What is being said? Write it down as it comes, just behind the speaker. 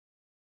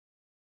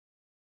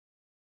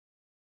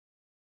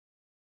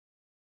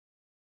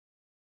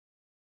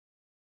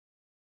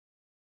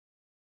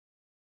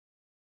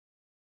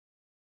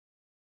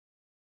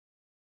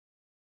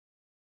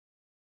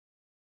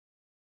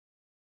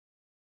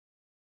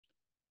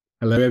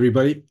Hello,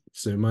 everybody.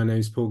 So my name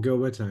is Paul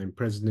Gilbert. I'm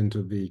president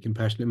of the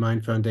Compassionate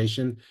Mind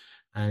Foundation,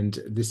 and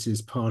this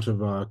is part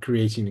of our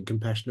Creating a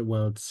Compassionate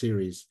World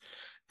series.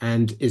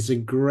 And it's a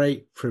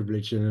great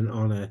privilege and an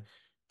honor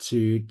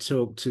to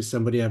talk to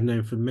somebody I've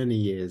known for many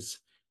years,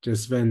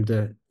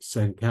 Jasvinder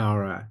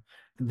Sanghera.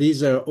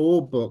 These are all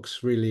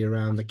books really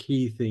around the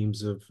key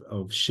themes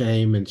of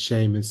shame and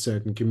shame in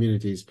certain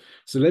communities.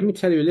 So let me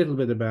tell you a little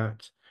bit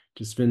about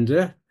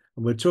Jasvinder,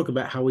 and we'll talk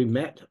about how we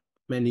met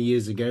many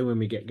years ago when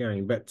we get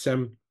going. But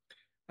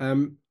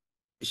um,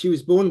 she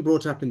was born and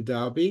brought up in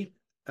Derby,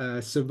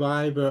 a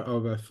survivor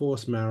of a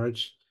forced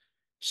marriage.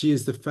 She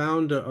is the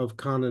founder of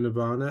Kana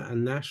Nirvana, a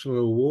national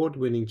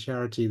award-winning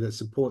charity that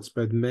supports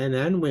both men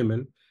and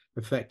women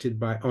affected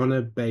by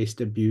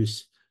honor-based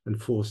abuse and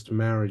forced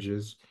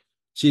marriages.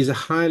 She is a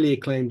highly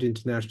acclaimed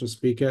international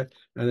speaker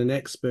and an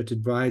expert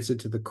advisor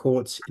to the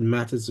courts in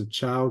matters of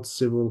child,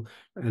 civil,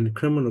 and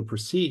criminal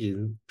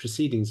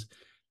proceedings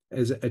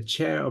as a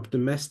chair of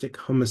domestic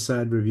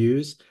homicide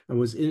reviews and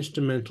was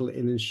instrumental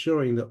in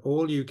ensuring that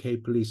all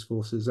UK police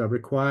forces are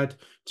required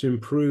to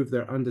improve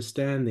their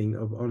understanding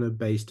of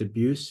honor-based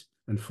abuse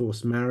and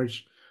forced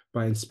marriage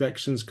by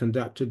inspections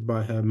conducted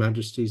by Her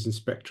Majesty's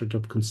Inspectorate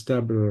of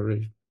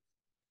Constabulary.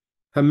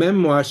 Her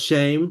memoir,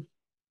 Shame,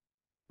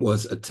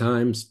 was a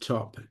Times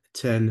top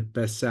 10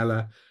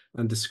 bestseller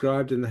and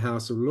described in the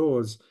House of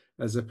Lords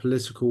as a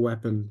political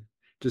weapon.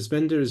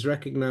 Jasvinder is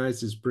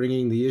recognized as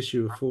bringing the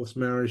issue of forced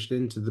marriage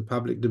into the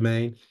public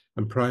domain,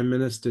 and Prime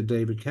Minister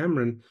David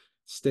Cameron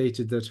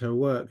stated that her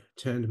work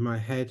turned my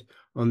head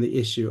on the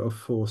issue of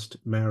forced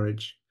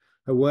marriage.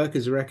 Her work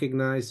is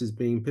recognized as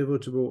being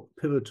pivotal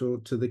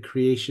to the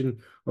creation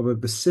of a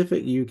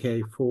specific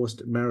UK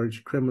forced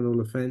marriage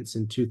criminal offence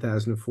in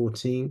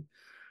 2014.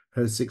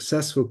 Her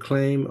successful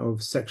claim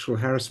of sexual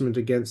harassment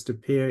against a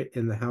peer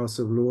in the House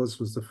of Lords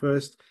was the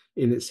first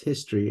in its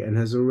history and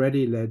has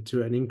already led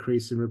to an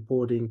increase in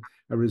reporting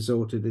and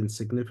resulted in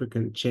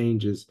significant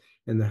changes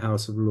in the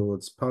House of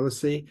Lords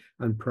policy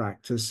and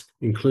practice,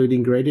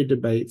 including greater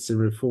debates and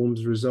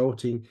reforms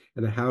resulting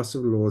in a House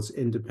of Lords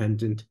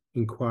independent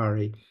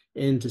inquiry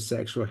into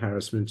sexual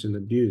harassment and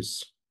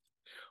abuse.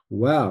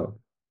 Well,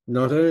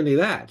 not only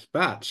that,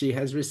 but she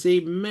has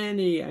received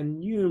many and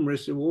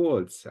numerous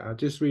awards. I'll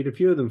just read a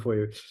few of them for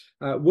you.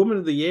 Woman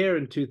of the Year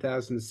in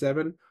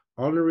 2007,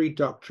 Honorary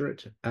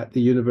Doctorate at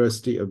the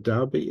University of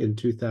Derby in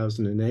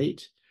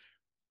 2008,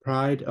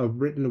 Pride of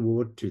Britain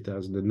Award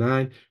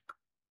 2009,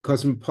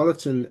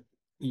 Cosmopolitan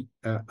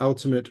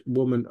Ultimate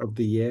Woman of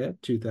the Year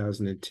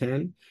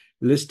 2010,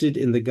 listed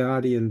in The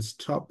Guardian's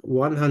top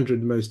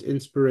 100 most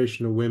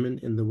inspirational women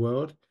in the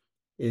world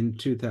in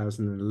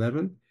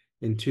 2011.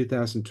 In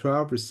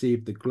 2012,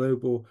 received the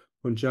Global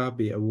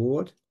Punjabi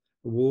Award,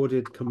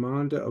 awarded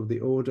Commander of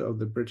the Order of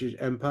the British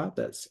Empire,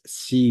 that's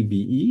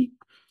CBE,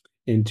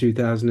 in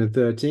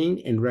 2013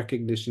 in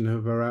recognition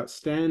of her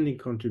outstanding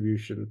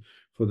contribution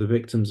for the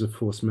victims of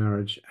forced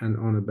marriage and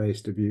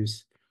honor-based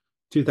abuse.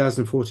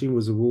 2014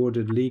 was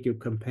awarded League of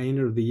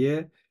Campaigner of the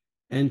Year,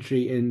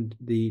 entry in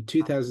the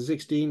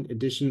 2016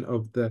 edition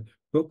of the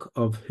Book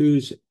of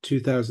Who's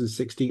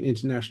 2016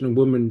 International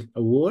Women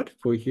Award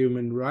for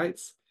Human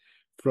Rights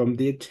from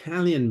the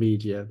Italian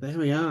media. There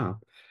we are.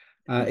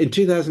 In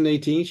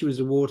 2018, she was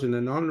awarded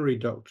an honorary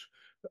Doctor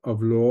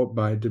of Law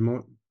by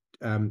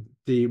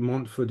the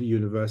Montfort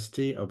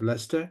University of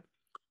Leicester,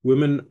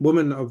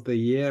 Woman of the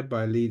Year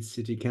by Leeds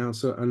City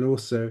Council, and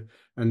also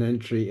an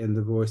entry in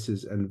the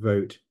Voices and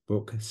Vote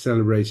book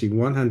celebrating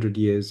 100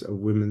 years of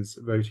women's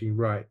voting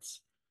rights.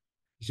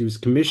 It was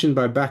commissioned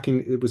by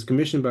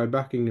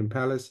Buckingham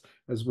Palace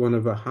as one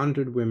of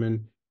 100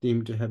 women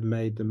deemed to have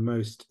made the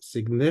most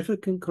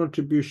significant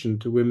contribution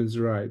to women's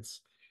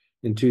rights.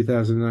 In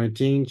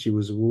 2019, she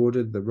was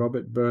awarded the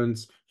Robert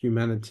Burns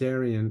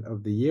Humanitarian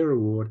of the Year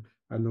Award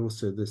and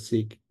also the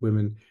Sikh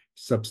Women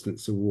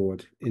Substance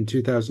Award. In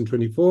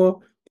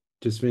 2024,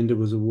 Jasvinder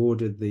was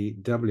awarded the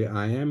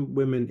WIM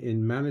Women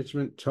in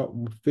Management Top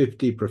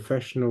 50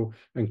 Professional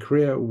and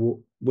Career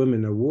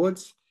Women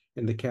Awards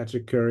in the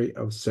category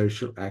of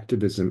social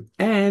activism.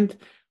 And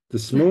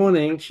this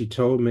morning, she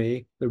told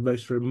me the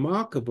most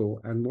remarkable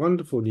and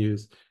wonderful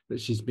news that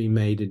she's been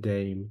made a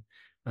dame.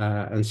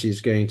 And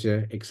she's going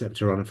to accept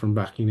her honor from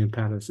Buckingham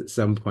Palace at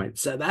some point.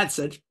 So that's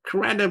an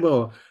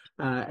incredible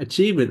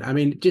achievement. I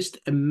mean, just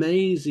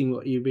amazing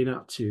what you've been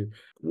up to.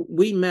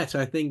 We met,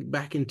 I think,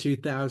 back in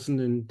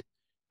 2000,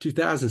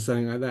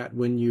 something like that,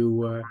 when you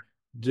were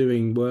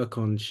doing work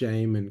on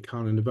shame and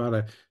Kana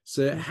Nevada.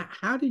 So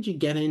how did you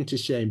get into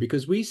shame?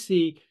 Because we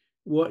see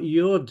what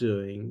you're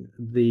doing,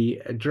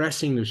 the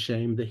addressing of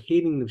shame, the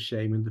healing of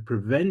shame, and the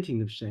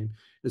preventing of shame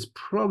is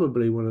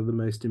probably one of the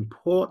most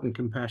important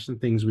compassion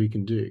things we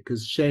can do,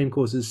 because shame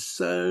causes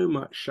so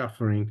much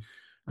suffering,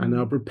 and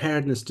our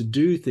preparedness to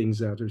do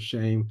things out of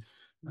shame,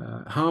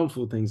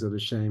 harmful things out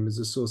of shame, is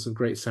a source of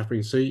great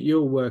suffering. So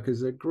your work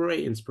is a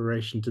great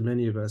inspiration to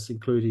many of us,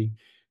 including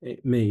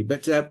me.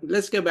 But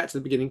let's go back to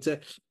the beginning. To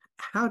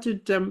how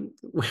did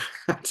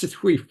how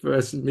did we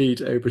first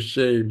meet over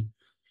shame?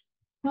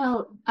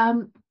 Well,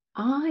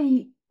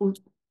 I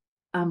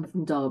I'm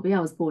from Derby. I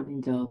was born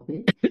in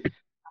Derby.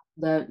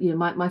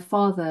 My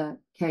father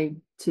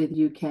came to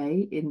the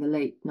UK in the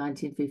late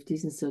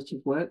 1950s in search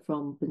of work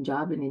from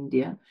Punjab in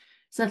India,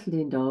 settled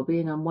in Derby,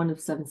 and I'm one of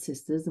seven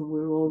sisters, and we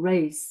were all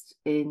raised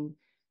in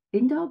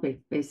Derby,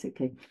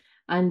 basically.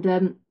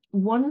 And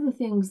one of the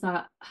things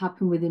that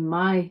happened within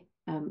my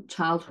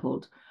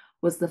childhood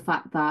was the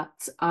fact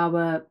that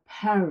our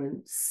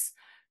parents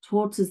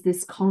taught us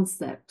this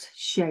concept,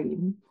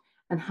 shame,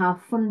 and how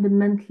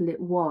fundamental it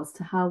was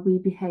to how we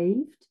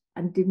behaved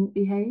and didn't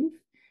behave.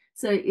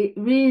 So it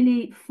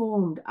really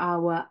formed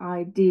our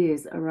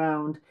ideas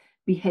around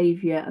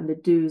behavior and the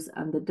do's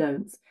and the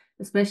don'ts,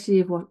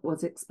 especially of what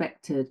was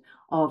expected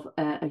of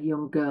a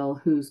young girl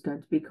who's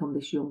going to become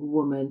this young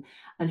woman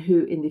and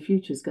who in the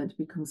future is going to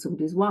become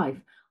somebody's wife.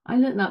 I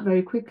learned that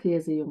very quickly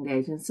as a young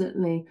age, and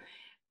certainly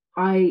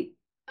I,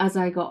 as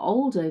I got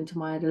older into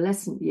my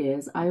adolescent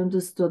years, I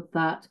understood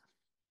that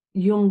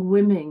young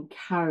women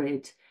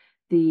carried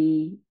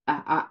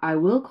I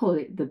will call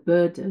it the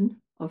burden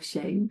of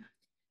shame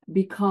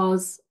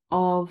because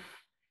of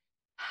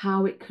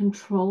how it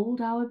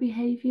controlled our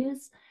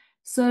behaviors.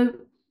 So,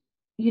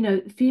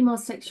 female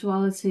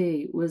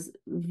sexuality was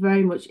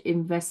very much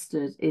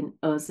invested in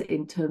us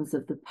in terms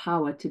of the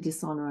power to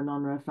dishonor and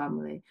honor a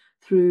family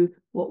through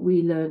what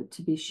we learned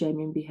to be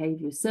shaming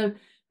behavior. So,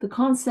 the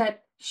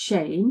concept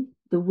shame,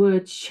 the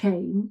word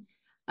shame,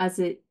 as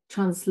it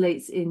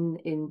translates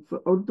in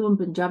Urdu and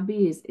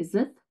Punjabi is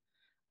izzat,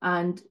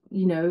 and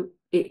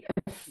it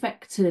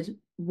affected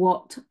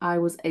what I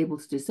was able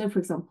to do. So, for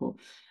example,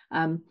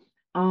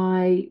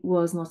 I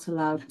was not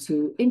allowed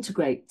to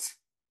integrate.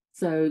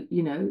 So,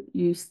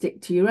 you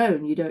stick to your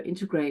own, you don't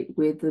integrate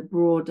with the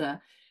broader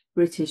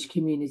British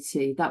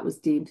community. That was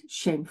deemed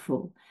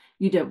shameful.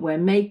 You don't wear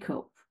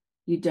makeup,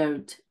 you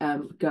don't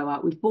go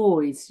out with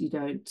boys, you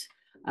don't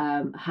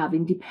have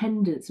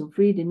independence and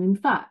freedom. In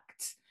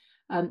fact,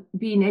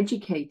 being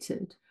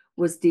educated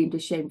was deemed a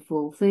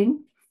shameful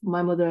thing.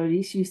 My mother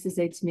used to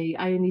say to me,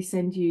 I only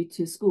send you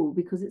to school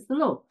because it's the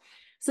law.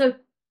 So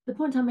the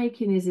point I'm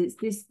making is it's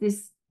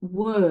this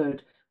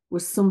word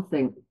was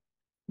something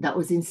that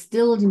was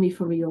instilled in me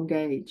from a young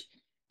age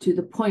to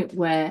the point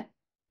where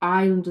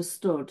I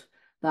understood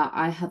that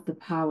I had the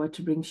power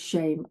to bring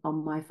shame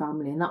on my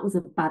family. And that was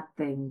a bad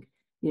thing.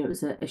 It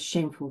was a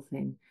shameful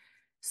thing.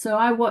 So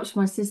I watched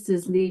my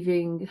sisters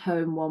leaving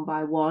home one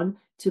by one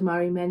to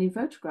marry men in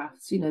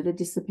photographs. They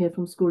disappeared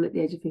from school at the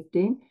age of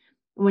 15.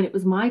 And when it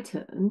was my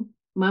turn,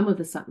 my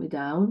mother sat me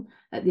down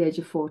at the age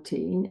of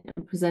 14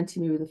 and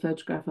presented me with a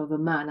photograph of a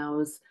man I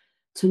was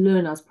to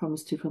learn I was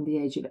promised to from the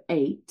age of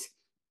 8.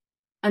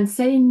 And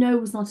saying no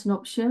was not an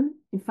option.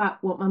 In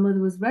fact, what my mother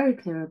was very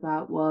clear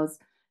about was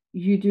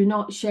you do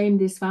not shame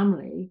this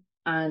family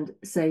and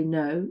say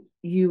no,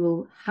 you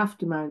will have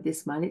to marry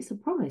this man. It's a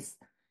promise,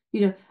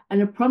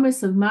 and a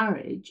promise of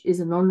marriage is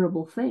an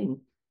honourable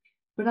thing.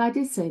 But I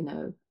did say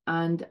no.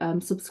 And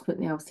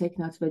subsequently, I was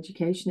taken out of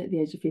education at the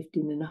age of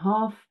 15 and a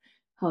half,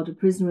 held a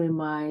prisoner in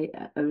my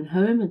own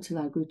home until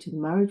I agreed to the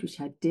marriage, which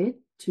I did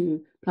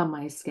to plan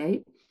my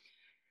escape.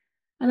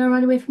 And I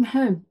ran away from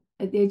home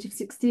at the age of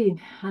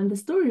 16. And the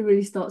story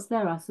really starts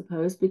there, I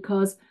suppose,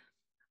 because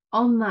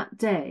on that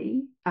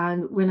day,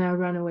 and when I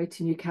ran away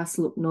to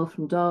Newcastle up north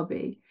from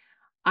Derby,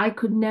 I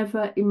could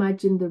never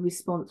imagine the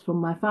response from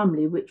my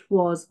family, which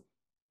was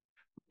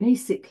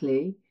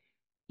basically,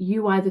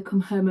 you either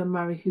come home and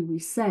marry who we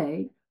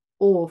say,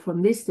 or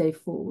from this day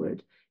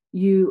forward,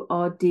 you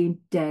are deemed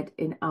dead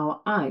in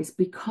our eyes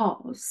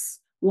because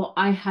what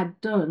I had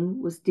done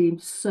was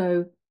deemed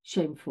so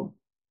shameful.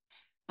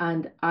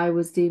 And I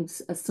was deemed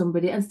as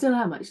somebody, and still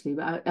am actually,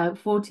 but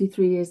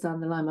 43 years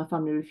down the line, my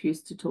family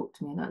refused to talk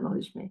to me and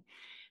acknowledge me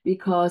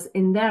because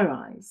in their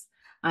eyes,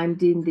 I'm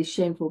deemed this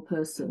shameful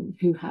person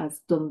who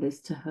has done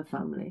this to her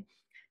family.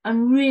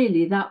 And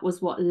really, that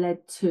was what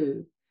led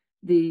to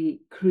the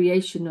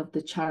creation of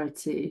the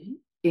charity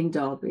in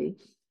Derby,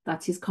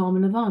 that is Karma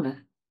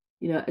Nirvana,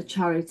 a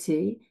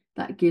charity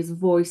that gives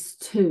voice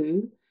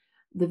to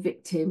the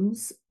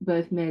victims,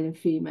 both male and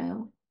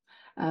female,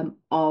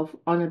 of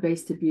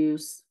honour-based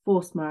abuse,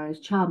 forced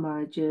marriage, child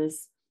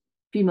marriages,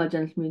 female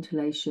genital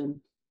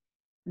mutilation.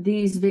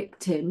 These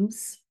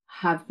victims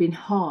have been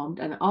harmed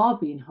and are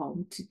being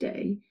harmed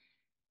today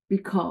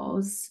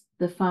because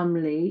the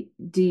family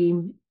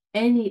deem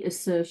any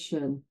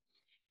assertion,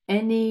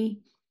 any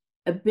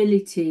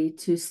ability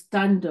to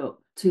stand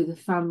up to the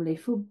family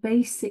for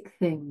basic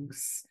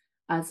things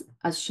as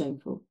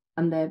shameful,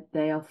 and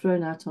they are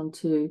thrown out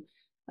onto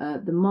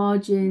the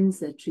margins.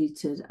 They're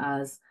treated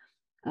as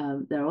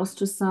they're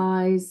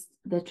ostracized.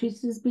 They're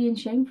treated as being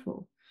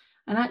shameful.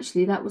 And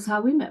actually, that was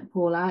how we met,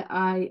 Paul.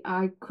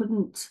 I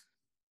couldn't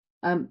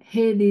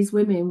hear these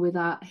women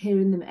without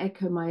hearing them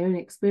echo my own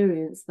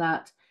experience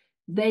that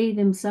they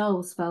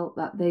themselves felt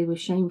that they were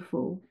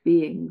shameful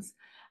beings,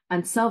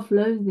 and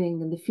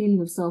self-loathing and the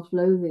feeling of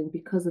self-loathing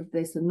because of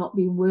this and not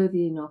being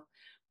worthy enough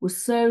was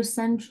so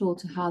central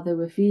to how they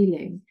were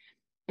feeling.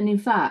 And in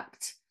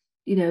fact,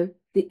 the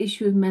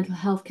issue of mental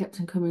health kept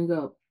on coming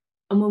up.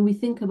 And when we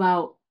think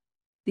about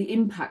the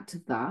impact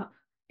of that,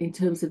 in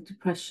terms of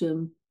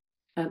depression,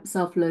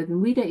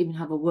 self-loathing. We don't even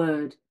have a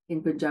word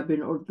in Punjabi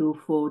and Urdu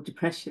for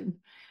depression.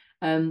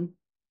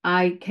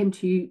 I came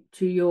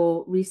to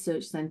your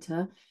research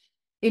centre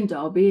in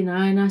Derby,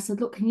 and I said,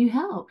 look, can you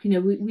help? You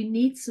know, we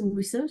need some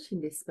research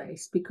in this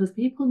space, because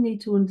people need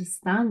to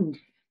understand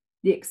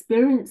the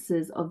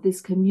experiences of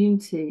this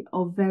community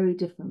are very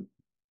different.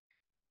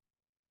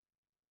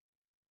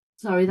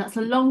 Sorry, that's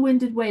a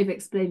long-winded way of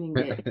explaining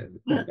it.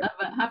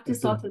 I have to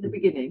start at the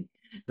beginning.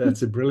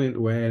 That's a brilliant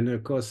way, and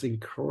of course,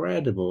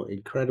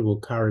 incredible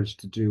courage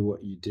to do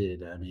what you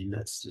did. I mean,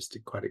 that's just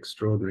quite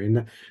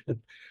extraordinary.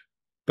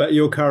 But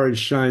your courage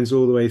shines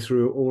all the way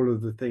through all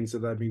of the things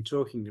that I've been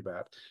talking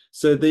about.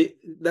 So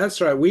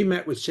that's right. We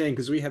met with shame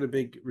because we had a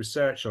big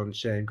research on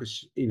shame,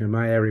 because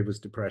my area was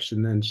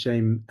depression, and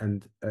shame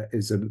and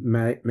is a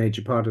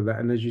major part of that.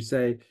 And as you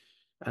say,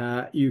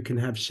 you can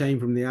have shame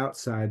from the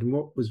outside. And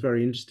what was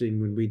very interesting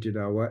when we did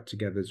our work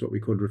together is what we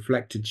called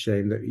reflected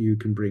shame, that you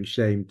can bring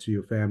shame to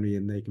your family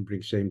and they can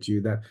bring shame to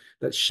you.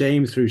 That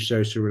shame through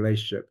social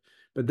relationship.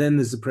 But then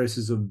there's the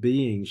process of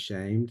being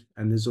shamed,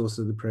 and there's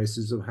also the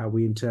process of how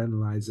we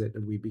internalize it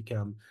and we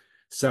become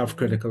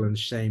self-critical and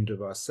shamed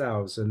of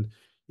ourselves. And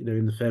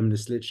in the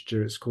feminist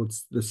literature, it's called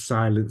the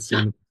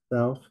silencing of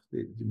self.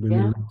 Women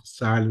Yeah. like to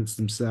silence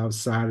themselves,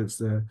 silence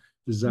their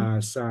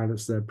desires,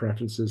 silence their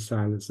preferences,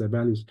 silence their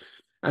values.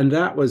 And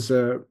that was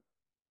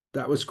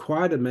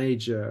quite a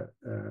major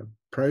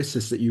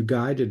process that you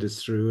guided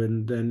us through,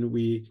 and then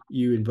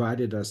you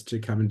invited us to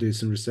come and do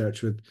some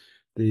research with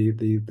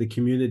the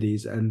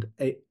communities. And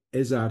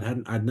Izzard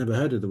I'd never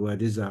heard of the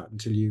word Izzard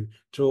until you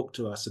talked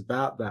to us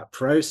about that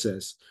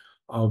process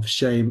of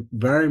shame,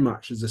 very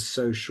much as a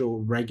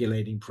social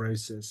regulating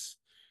process,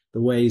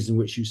 the ways in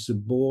which you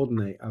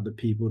subordinate other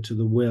people to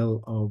the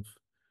will of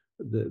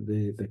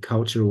the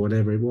culture or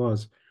whatever it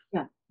was.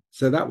 Yeah.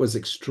 So that was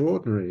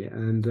extraordinary.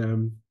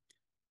 And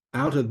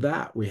out of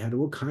that, we had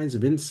all kinds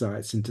of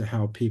insights into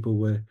how people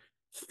were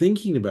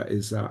thinking about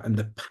Izzard and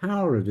the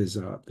power of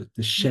Izzard,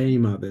 the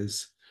shame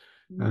others.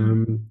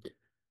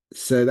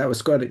 So that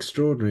was quite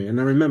extraordinary. And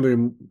I remember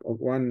in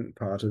one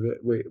part of it,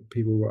 we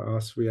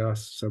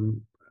asked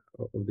some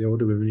of the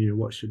older women,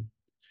 what should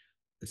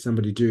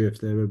somebody do if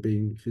they were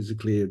being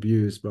physically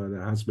abused by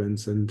their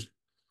husbands? And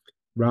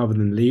rather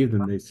than leave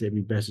them, they said it'd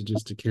be better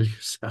just to kill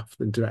yourself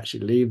than to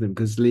actually leave them,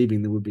 because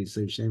leaving them would be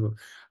so shameful.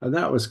 And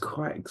that was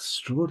quite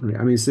extraordinary.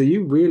 I mean, so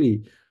you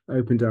really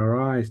opened our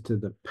eyes to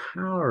the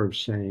power of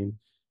shame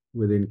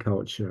within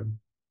culture.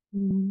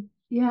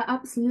 Yeah,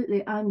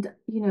 absolutely. And,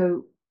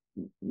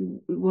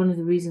 one of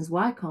the reasons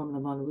why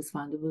Carmen Lomana was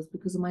founded was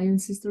because of my own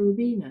sister,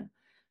 Rubina,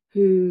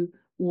 who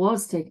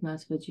was taken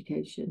out of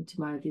education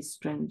to marry this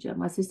stranger.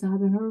 My sister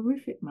had a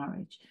horrific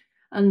marriage.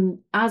 And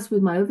as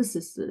with my other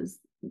sisters,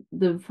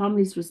 the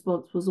family's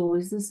response was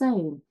always the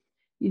same.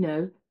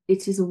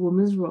 It is a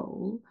woman's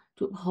role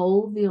to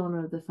uphold the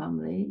honor of the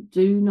family,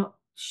 do not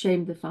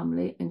shame the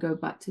family, and go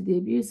back to the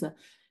abuser.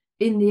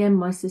 In the end,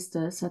 my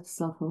sister set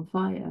herself on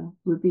fire,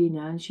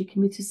 Rubina, and she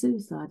committed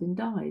suicide and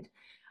died.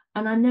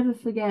 And I never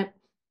forget,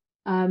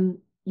 I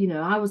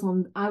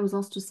was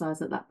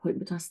ostracized at that point,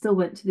 but I still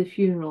went to the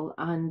funeral,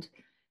 and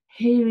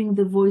hearing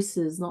the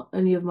voices, not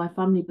only of my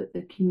family, but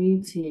the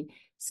community,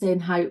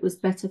 saying how it was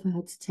better for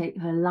her to take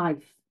her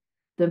life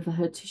than for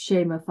her to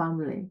shame her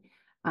family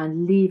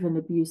and leave an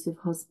abusive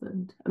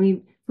husband. I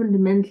mean,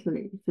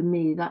 fundamentally, for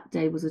me, that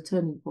day was a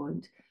turning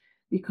point,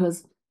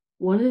 because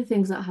one of the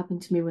things that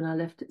happened to me when I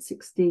left at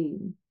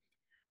 16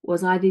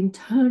 was I'd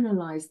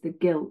internalized the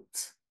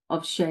guilt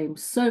of shame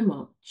so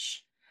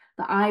much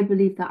that I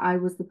believed that I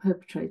was the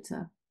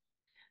perpetrator,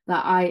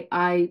 that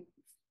I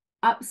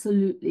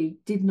absolutely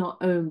did not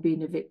own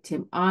being a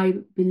victim. I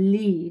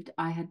believed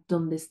I had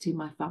done this to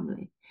my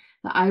family,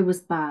 that I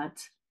was bad,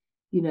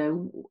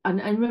 and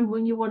remember,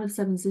 when you're one of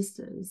seven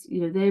sisters,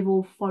 they've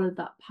all followed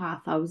that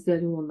path. I was the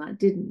only one that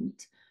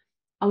didn't.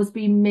 I was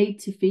being made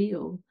to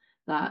feel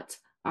that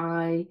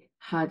I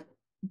had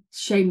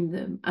shamed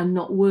them and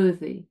not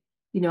worthy.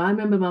 I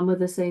remember my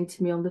mother saying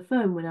to me on the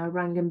phone when I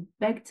rang and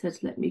begged her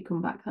to let me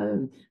come back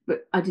home,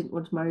 but I didn't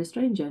want to marry a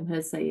stranger, and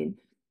her saying,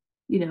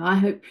 I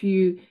hope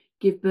you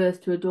give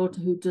birth to a daughter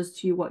who does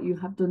to you what you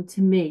have done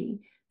to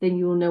me, then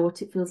you will know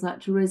what it feels like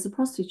to raise a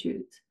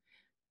prostitute.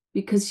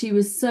 Because she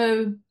was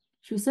so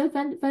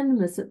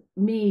venomous at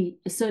me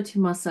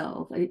asserting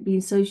myself and it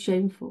being so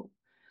shameful,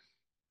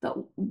 that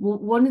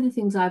one of the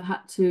things I've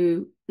had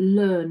to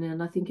learn,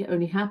 and I think it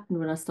only happened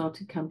when I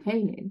started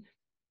campaigning,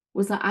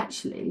 was that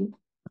actually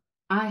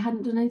I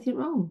hadn't done anything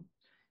wrong.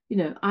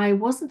 I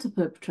wasn't a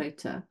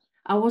perpetrator.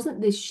 I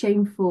wasn't this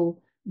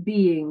shameful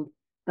being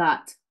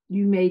that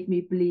you made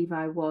me believe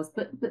I was.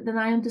 But then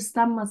I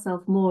understand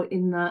myself more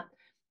in that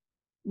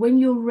when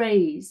you're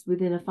raised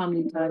within a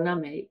family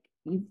dynamic,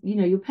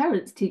 your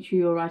parents teach you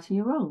your right and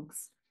your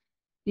wrongs.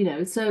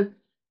 So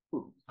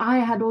I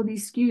had all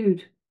these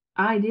skewed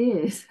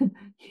ideas,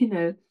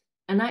 and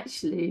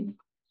actually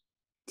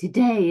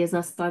today, as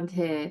I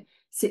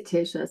sit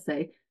here, should I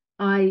say,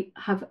 I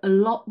have a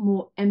lot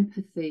more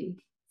empathy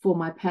for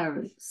my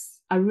parents.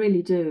 I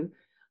really do.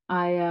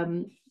 I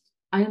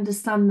I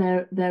understand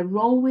their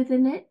role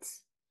within it,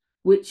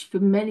 which for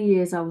many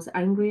years I was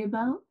angry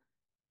about.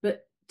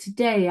 But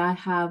today I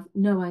have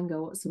no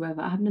anger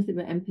whatsoever. I have nothing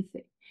but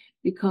empathy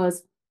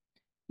because,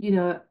 you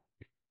know,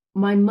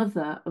 my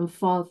mother and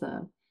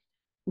father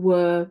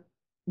were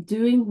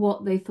doing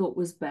what they thought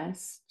was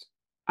best.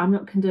 I'm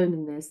not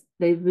condoning this.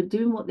 They were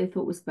doing what they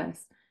thought was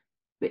best.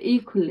 But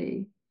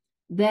equally,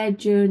 their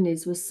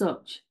journeys were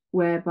such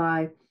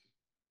whereby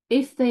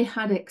if they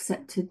had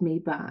accepted me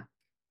back,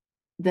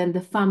 then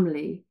the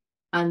family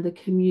and the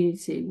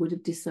community would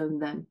have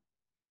disowned them.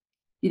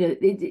 You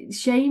know,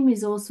 shame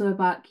is also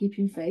about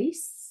keeping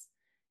face.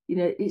 You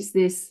know, it's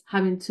this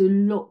having to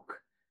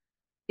look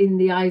in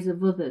the eyes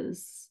of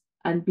others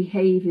and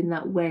behave in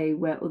that way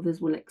where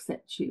others will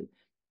accept you.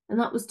 And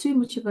that was too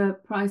much of a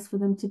price for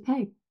them to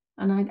pay.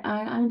 And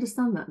I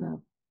understand that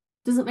now.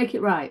 Doesn't make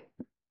it right.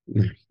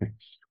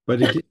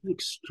 But it is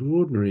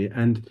extraordinary.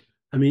 And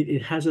I mean,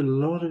 it has a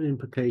lot of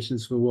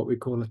implications for what we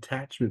call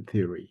attachment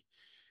theory.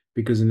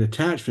 Because in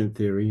attachment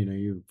theory, you know,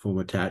 you form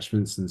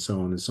attachments and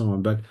so on and so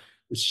on. But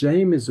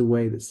shame is a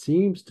way that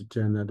seems to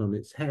turn that on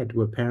its head,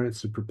 where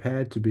parents are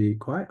prepared to be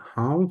quite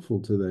harmful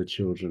to their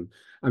children.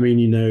 I mean,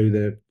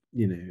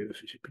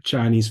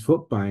 Chinese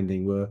foot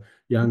binding, where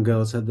young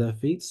girls had their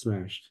feet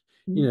smashed.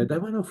 You know,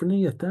 that went on for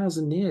nearly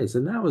 1,000 years,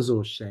 and that was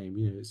all shame.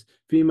 You know, it's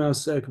female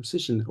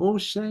circumcision, all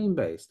shame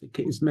based.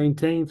 It's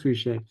maintained through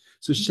shame.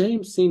 So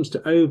shame seems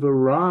to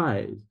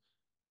override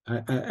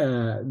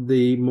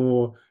the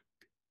more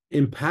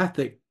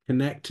empathic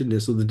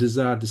connectedness or the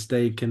desire to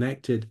stay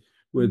connected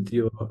with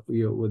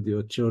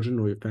your children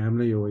or your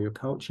family or your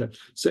culture.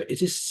 So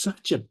it is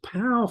such a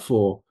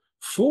powerful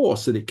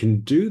force that it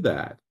can do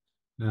that.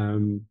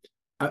 Um,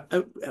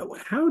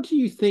 how do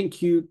you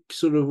think you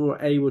sort of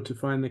were able to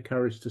find the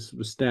courage to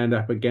sort of stand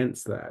up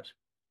against that?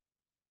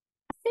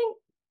 I think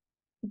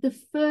the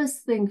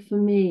first thing for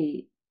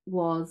me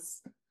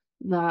was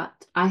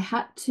that I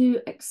had to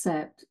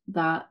accept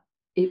that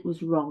it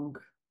was wrong.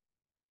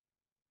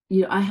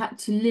 You know, I had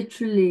to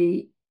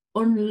literally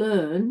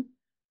unlearn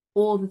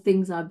all the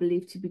things I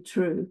believed to be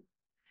true,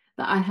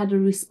 that I had a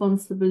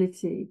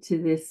responsibility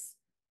to this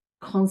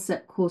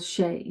concept called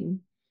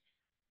shame,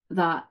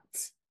 that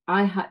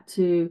I had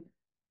to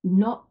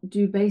not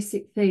do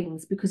basic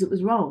things because it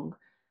was wrong.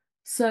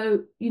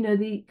 So, you know,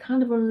 the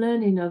kind of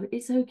unlearning of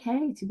it's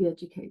okay to be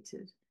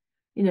educated.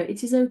 You know,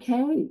 it is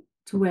okay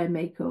to wear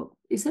makeup.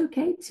 It's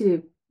okay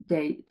to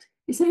date.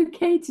 It's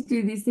okay to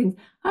do these things.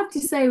 I have to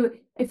say,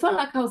 it felt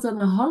like I was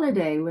on a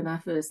holiday when I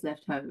first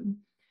left home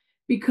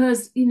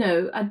because, you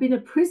know, I'd been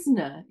a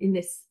prisoner in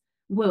this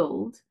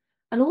world.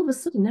 And all of a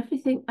sudden,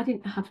 everything, I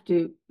didn't have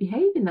to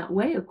behave in that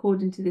way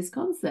according to this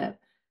concept,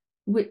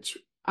 which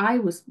I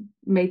was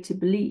made to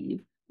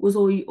believe was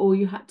all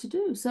you had to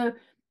do. So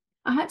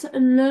I had to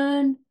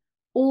unlearn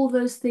all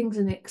those things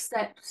and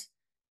accept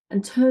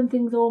and turn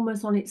things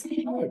almost on its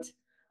head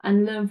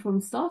and learn from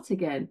start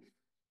again.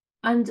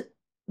 And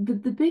the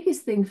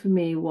biggest thing for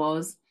me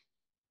was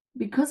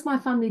because my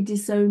family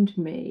disowned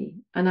me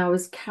and I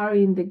was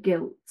carrying the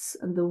guilt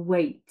and the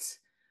weight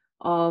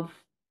of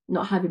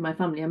not having my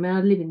family. I mean,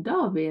 I'd live in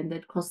Derby and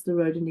they'd cross the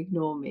road and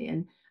ignore me.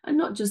 And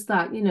not just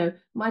that, you know,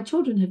 my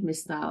children had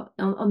missed out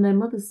on their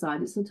mother's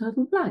side. It's a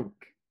total blank.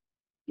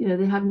 You know,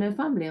 they have no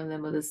family on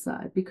their mother's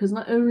side because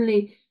not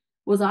only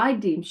was I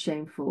deemed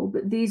shameful,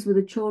 but these were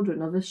the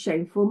children of a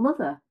shameful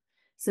mother.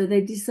 So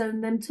they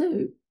disowned them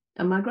too,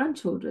 and my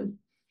grandchildren.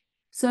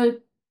 So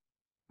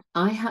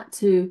I had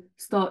to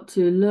start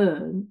to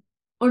learn,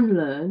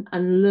 unlearn,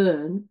 and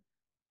learn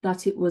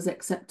that it was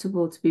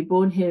acceptable to be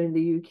born here in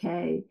the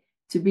UK,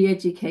 to be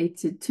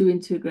educated, to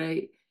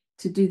integrate,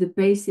 to do the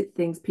basic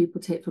things people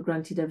take for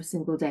granted every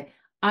single day.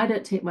 I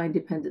don't take my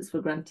independence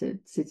for granted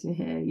sitting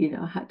here. You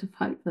know, I had to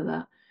fight for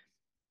that.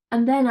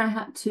 And then I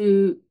had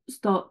to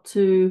start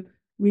to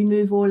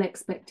remove all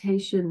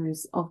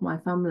expectations of my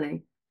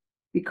family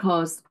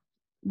because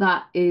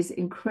that is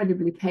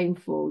incredibly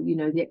painful. You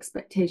know, the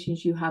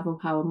expectations you have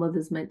of how a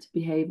mother's meant to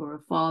behave, or a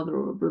father,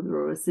 or a brother,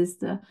 or a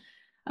sister.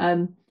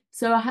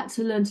 So I had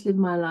to learn to live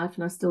my life,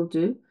 and I still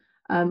do,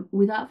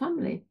 without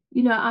family.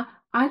 You know,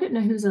 I don't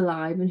know who's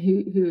alive and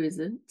who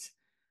isn't,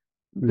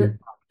 but Mm.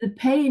 the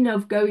pain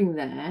of going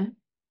there,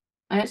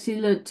 I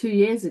actually learned 2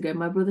 years ago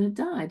my brother had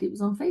died. It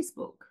was on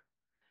Facebook,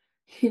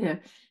 you know.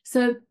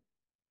 So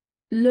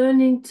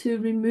learning to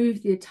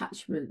remove the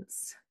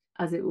attachments,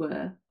 as it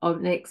were,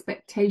 of the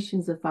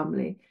expectations of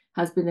family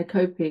has been a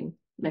coping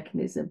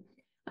mechanism.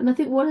 And I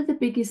think one of the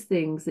biggest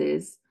things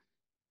is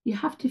you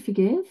have to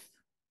forgive,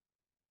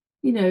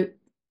 you know,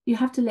 you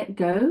have to let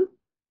go.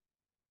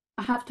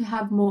 I have to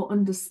have more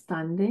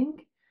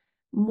understanding,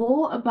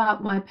 more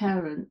about my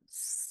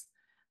parents,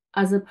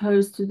 as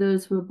opposed to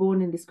those who were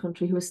born in this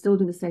country who are still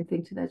doing the same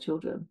thing to their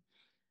children.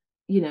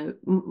 You know,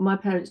 my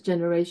parents'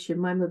 generation,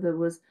 my mother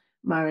was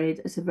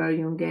married at a very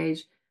young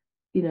age.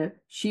 You know,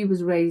 she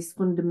was raised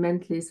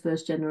fundamentally as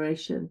first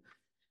generation.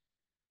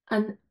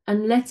 And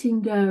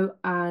letting go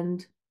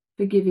and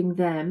forgiving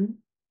them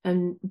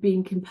and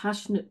being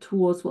compassionate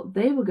towards what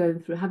they were going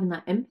through, having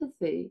that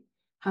empathy,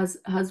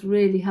 has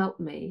really helped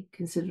me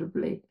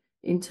considerably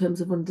in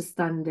terms of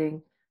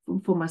understanding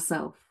for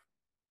myself.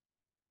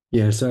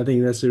 Yeah, so I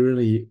think that's a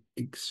really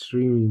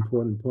extremely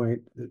important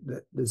point.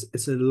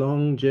 It's a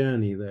long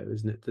journey, though,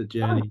 isn't it? The Oh,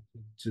 journey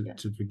yeah.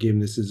 to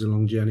forgiveness is a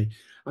long journey.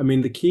 I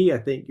mean, the key I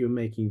think you're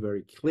making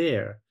very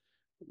clear,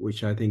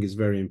 which I think is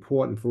very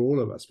important for all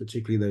of us,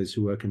 particularly those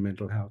who work in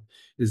mental health,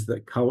 is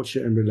that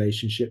culture and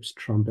relationships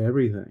trump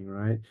everything,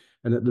 right?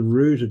 And at the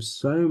root of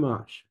so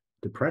much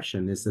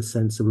depression is the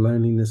sense of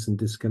loneliness and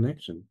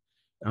disconnection.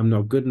 I'm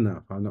not good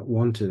enough. I'm not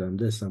wanted. I'm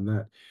this, I'm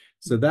that.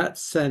 So that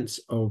sense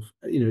of,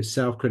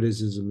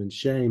 self-criticism and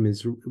shame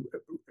is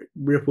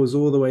ripples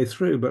all the way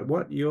through. But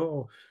what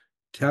you're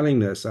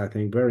telling us, I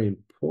think, very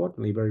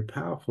importantly, very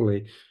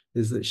powerfully,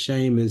 is that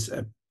shame is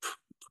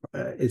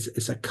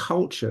it's a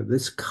culture.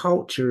 This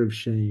culture of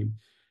shame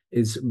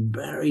is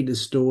very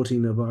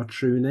distorting of our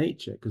true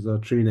nature, because our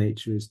true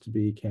nature is to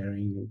be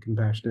caring and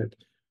compassionate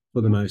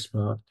for the Yeah. most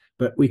part.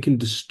 But we can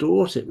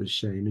distort it with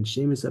shame, and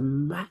shame is a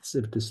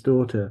massive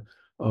distorter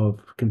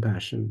of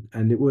compassion.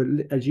 And it will,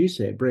 as you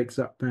say, it breaks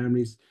up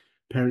families.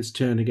 Parents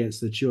turn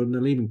against their children.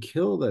 They'll even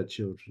kill their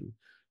children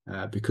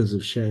because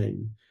of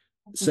shame.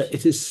 So Shame.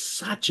 it is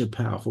such a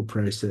powerful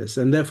process.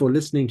 And therefore,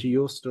 listening to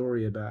your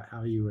story about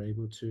how you were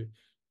able to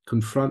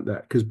confront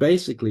that, because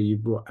basically you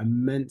brought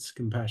immense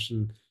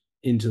compassion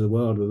into the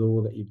world with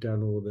all that you've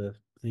done, all the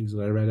things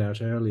that I read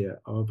out earlier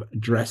of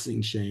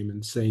addressing shame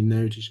and saying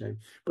no to shame.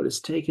 But it's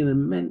taken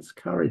immense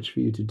courage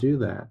for you to do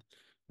that.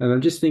 And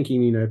I'm just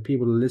thinking, if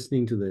people are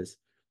listening to this,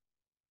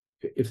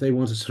 if they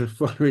want to sort of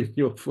follow in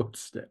your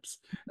footsteps,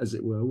 as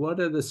it were,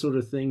 what are the sort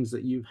of things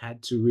that you've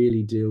had to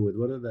really deal with?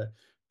 What are the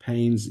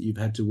pains that you've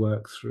had to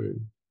work through?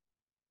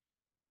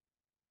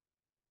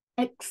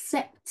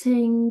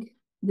 Accepting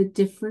the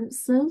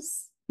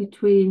differences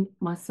between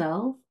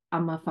myself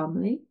and my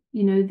family.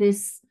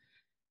 When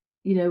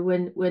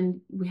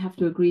we have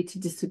to agree to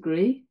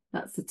disagree,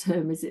 that's the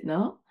term, is it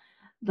not?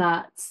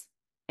 That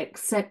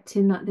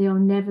accepting that they are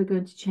never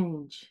going to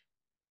change,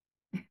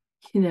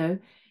 you know,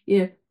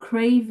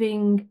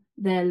 craving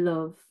their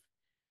love,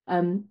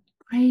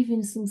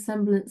 craving some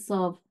semblance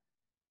of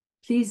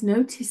please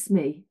notice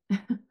me,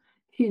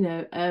 you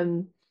know,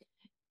 um,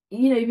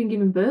 even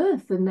giving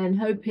birth and then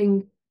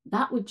hoping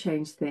that would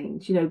change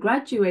things,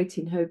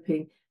 graduating,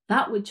 hoping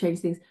that would change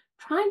things,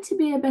 trying to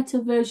be a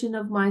better version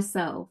of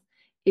myself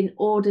in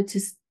order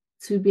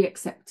to be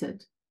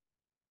accepted.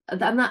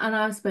 And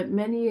I've spent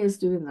many years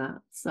doing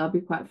that. So I'll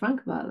be quite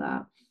frank about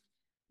that.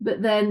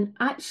 But then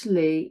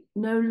actually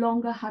no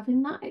longer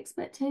having that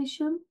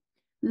expectation,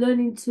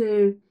 learning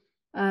to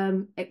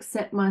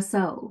accept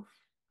myself.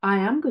 I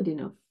am good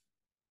enough,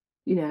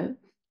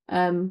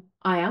 I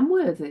am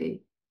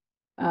worthy,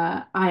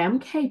 I am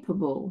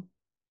capable,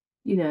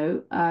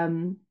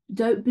 don't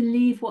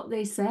believe what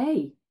they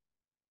say,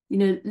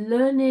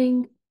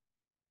 learning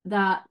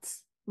that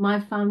my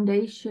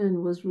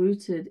foundation was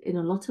rooted in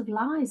a lot of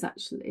lies,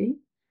 actually.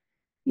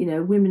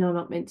 Women are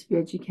not meant to be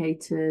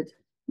educated.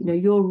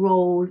 Your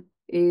role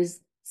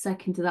is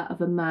second to that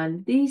of a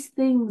man. These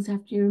things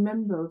have to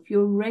remember, if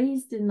you're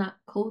raised in that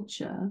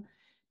culture,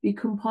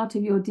 become part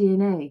of your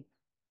DNA.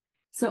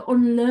 So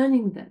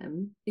unlearning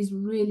them is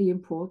really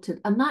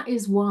important. And that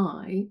is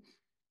why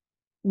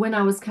when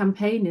I was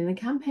campaigning, and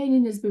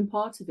campaigning has been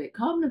part of it,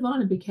 Calm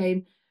Nirvana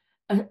became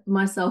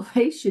my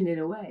salvation in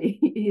a way,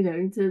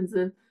 in terms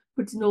of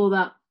putting all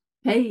that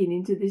pain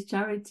into this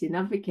charity and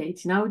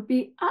advocating. I would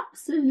be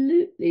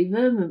absolutely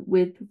vehement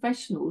with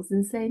professionals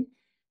and saying,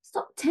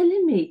 stop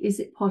telling me, is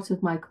it part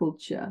of my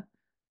culture?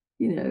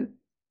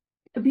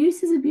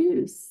 Abuse is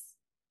abuse,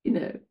 you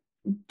know,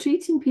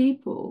 treating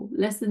people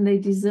less than they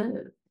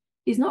deserve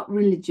is not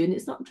religion,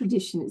 it's not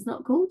tradition, it's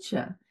not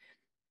culture.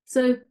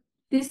 So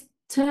this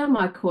term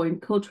I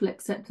coined, cultural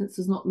acceptance,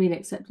 does not mean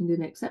accepting the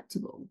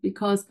unacceptable,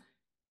 because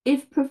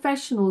if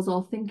professionals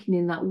are thinking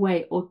in that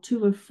way or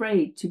too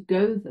afraid to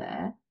go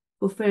there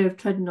for fear of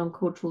treading on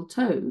cultural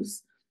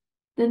toes,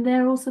 then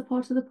they're also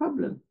part of the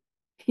problem.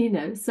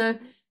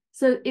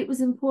 So it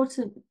was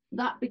important,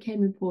 that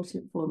became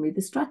important for me.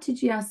 The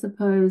strategy, I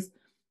suppose,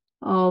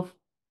 of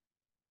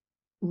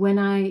when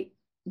I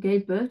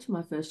gave birth to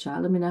my first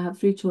child, I mean, I have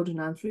 3 children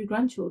and 3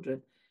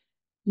 grandchildren.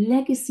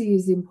 Legacy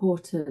is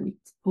important,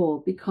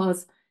 Paul,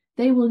 because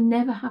they will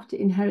never have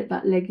to inherit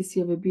that legacy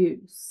of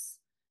abuse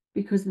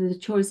because of the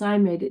choice I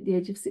made at the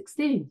age of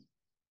 16.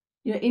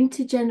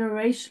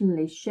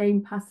 Intergenerationally,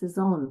 shame passes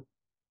on,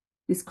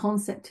 this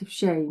concept of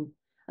shame,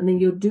 and then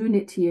you're doing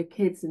it to your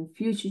kids and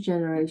future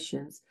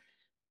generations.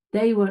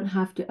 They won't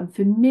have to. And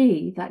for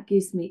me, that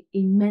gives me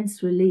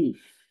immense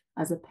relief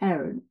as a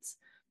parent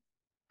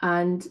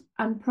and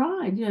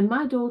pride.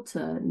 My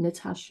daughter,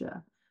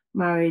 Natasha,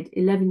 married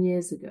 11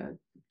 years ago.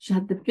 She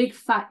had the big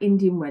fat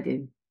Indian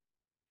wedding,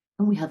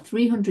 and we had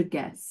 300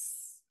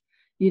 guests.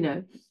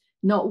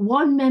 Not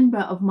one member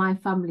of my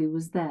family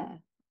was there,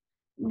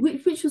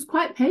 which was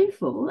quite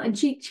painful. And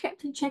she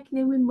kept on checking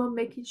in with mum,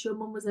 making sure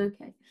mum was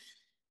okay.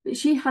 But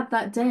she had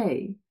that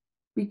day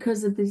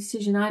because of the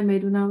decision I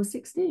made when I was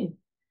 16.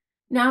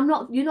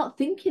 Now, you're not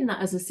thinking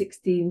that as a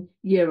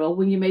 16-year-old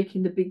when you're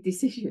making the big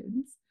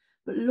decisions,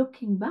 but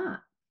looking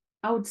back,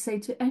 I would say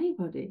to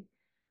anybody,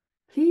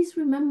 please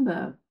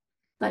remember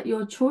that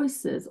your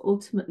choices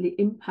ultimately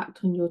impact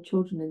on your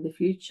children in the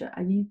future,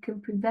 and you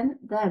can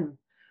prevent them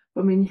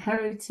from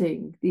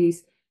inheriting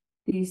these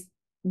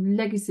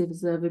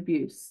legacies of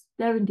abuse.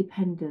 They're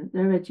independent,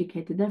 they're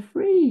educated, they're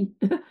free.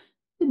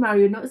 They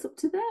marry or not, it's up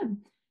to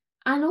them.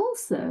 And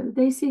also,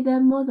 they see their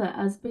mother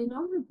as being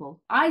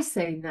honourable. I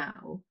say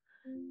now,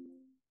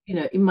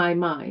 in my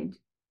mind,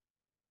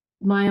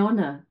 my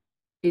honour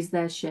is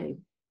their shame.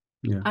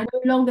 Yeah, I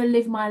no longer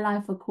live my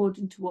life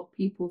according to what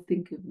people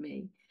think of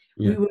me.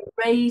 yeah, We were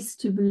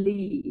raised to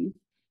believe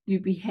you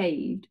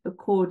behaved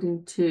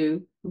according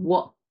to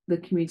what the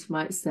community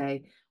might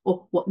say,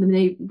 or what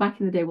back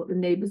in the day, what the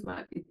neighbours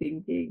might be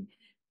thinking.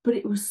 But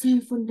it was so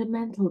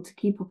fundamental to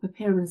keep up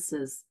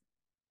appearances.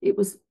 It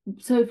was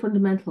so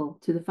fundamental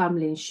to the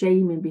family and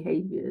shaming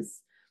behaviours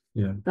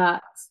yeah.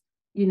 that,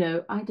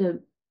 I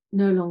don't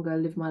no longer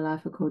live my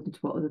life according to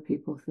what other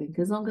people think.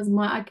 As long as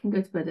I can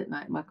go to bed at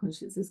night, my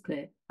conscience is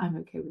clear, I'm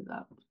okay with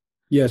that.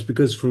 Yes,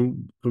 because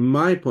from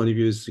my point of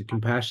view as a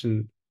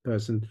compassion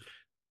person,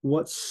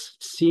 what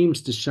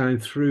seems to shine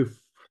through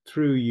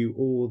you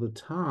all the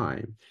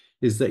time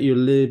is that you're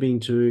living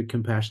to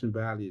compassionate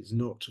values,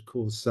 not to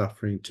cause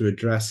suffering, to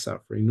address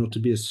suffering, not to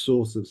be a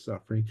source of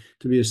suffering,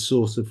 to be a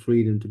source of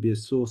freedom, to be a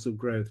source of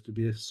growth, to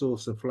be a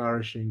source of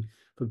flourishing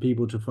for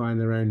people to find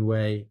their own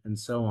way, and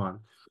so on.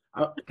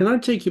 Can I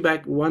take you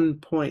back one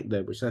point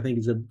there, which I think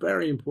is a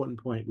very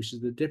important point, which is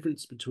the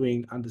difference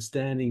between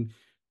understanding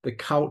the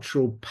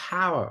cultural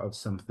power of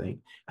something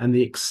and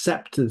the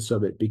acceptance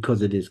of it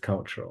because it is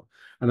cultural.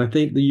 And I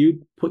think that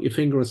you put your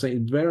finger on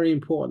something very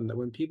important, that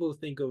when people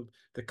think of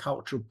the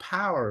cultural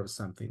power of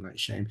something like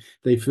shame,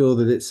 they feel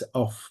that it's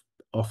off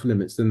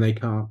limits, then they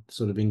can't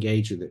sort of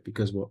engage with it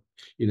because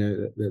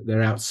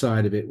they're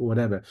outside of it or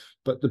whatever.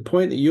 But the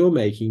point that you're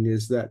making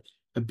is that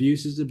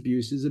abuse is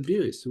abuse is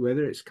abuse,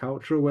 whether it's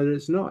cultural, whether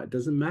it's not, it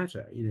doesn't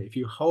matter. If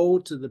you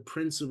hold to the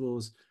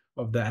principles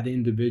of that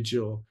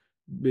individual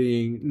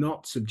being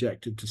not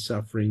subjected to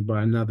suffering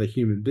by another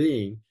human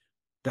being,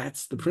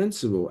 that's the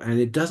principle. And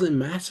it doesn't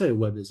matter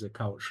whether there's a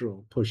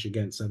cultural push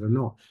against that or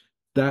not.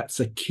 That's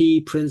a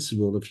key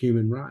principle of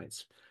human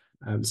rights.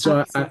 So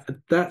Absolutely.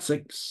 that's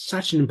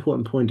such an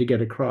important point to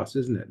get across,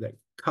 isn't it? That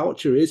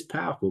culture is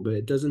powerful, but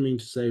it doesn't mean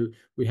to say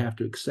we have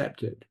to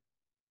accept it.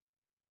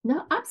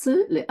 No,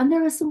 absolutely. And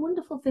there are some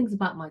wonderful things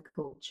about my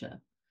culture,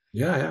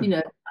 Yeah, yeah. you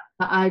know,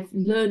 that I've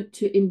learned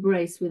to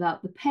embrace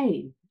without the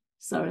pain.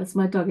 Sorry, that's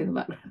my dog in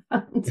the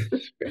background.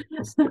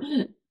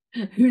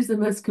 Who's the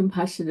most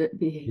compassionate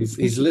being?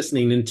 He's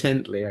listening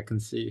intently, I can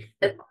see.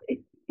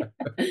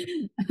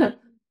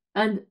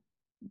 And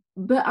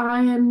but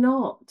I am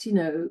not,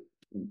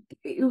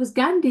 it was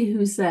Gandhi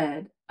who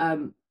said,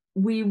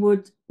 we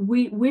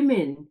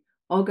women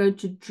are going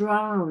to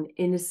drown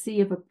in a sea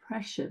of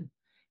oppression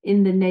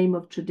in the name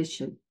of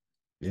tradition.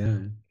 Yeah,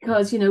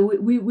 Because,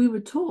 we were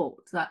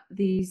taught that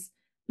these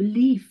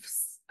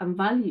beliefs and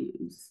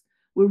values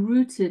were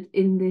rooted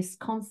in this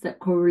concept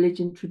called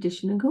religion,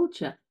 tradition, and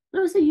culture.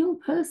 And as a young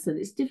person,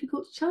 it's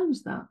difficult to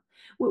challenge that.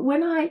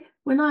 When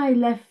I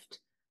left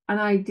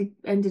and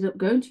ended up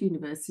going to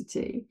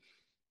university,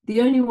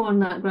 the only one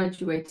that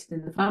graduated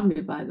in the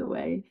family, by the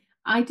way,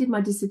 I did my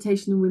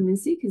dissertation on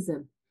women's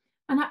Sikhism.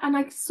 And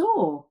I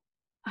saw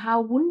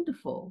how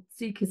wonderful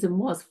Sikhism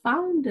was,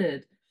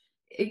 founded,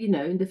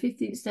 in the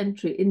 15th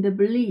century in the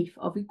belief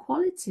of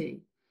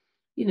equality.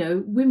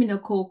 Women are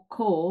called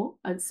Kaur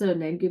and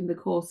surname, given the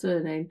Kaur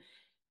surname,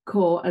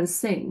 Kaur and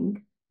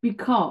Singh,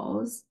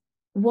 because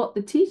what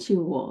the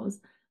teaching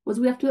was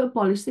we have to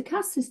abolish the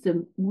caste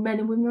system. Men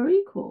and women are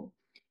equal.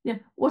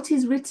 What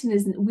is written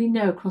is, we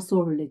know across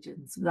all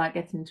religions, without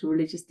getting into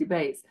religious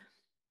debates,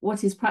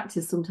 what is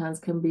practiced sometimes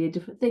can be a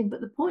different thing.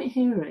 But the point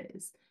here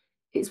is,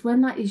 it's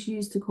when that is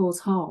used to cause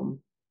harm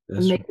and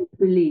that's make us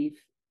believe.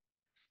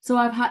 So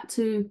I've had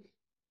to,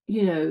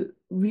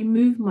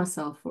 remove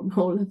myself from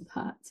all of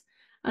that.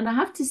 And I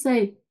have to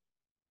say,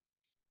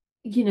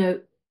 you know,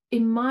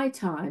 in my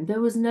time,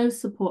 there was no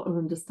support or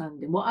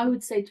understanding. What I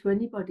would say to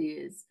anybody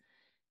is,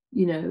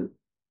 you know,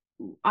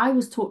 I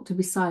was taught to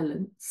be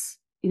silent.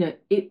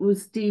 It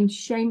was deemed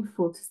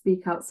shameful to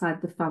speak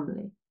outside the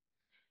family.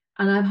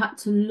 And I've had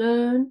to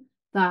learn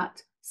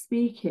that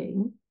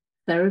speaking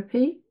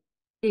therapy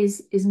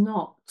is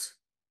not,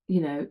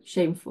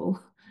 shameful.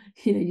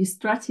 Your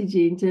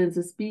strategy in terms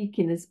of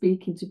speaking and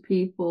speaking to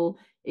people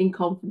in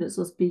confidence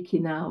or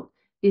speaking out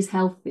is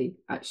healthy,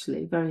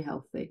 actually, very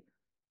healthy.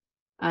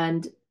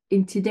 And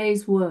in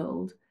today's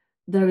world,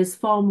 there is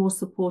far more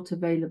support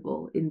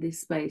available in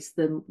this space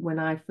than when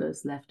I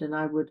first left. And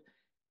I would,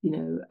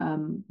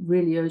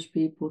 really urge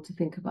people to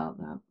think about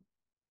that.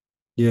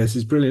 Yes,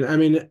 it's brilliant. I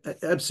mean,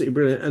 absolutely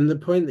brilliant. And the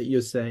point that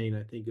you're saying,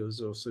 I think it was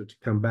also to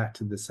come back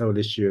to this whole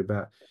issue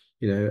about,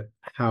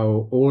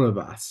 how all of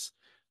us,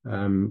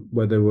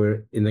 whether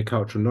we're in the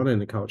culture or not in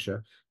the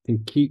culture,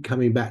 can keep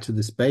coming back to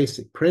this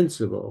basic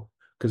principle.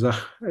 Because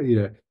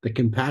the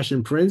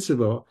compassion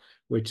principle,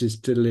 which is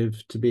to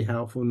live to be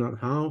helpful, not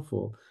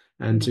harmful,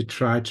 and to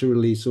try to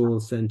release all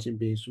sentient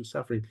beings from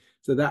suffering.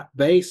 So that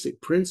basic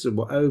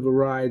principle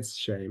overrides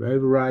shame,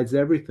 overrides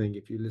everything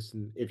if you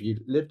listen, if you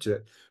live to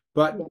it.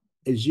 But Yeah.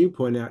 as you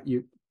point out,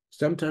 you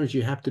sometimes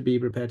you have to be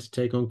prepared to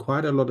take on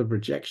quite a lot of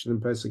rejection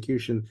and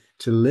persecution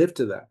to live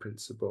to that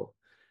principle,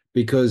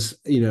 because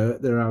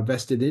there are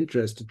vested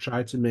interests to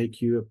try to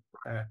make you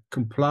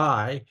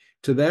comply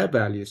to their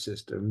value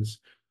systems.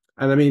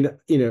 And I mean,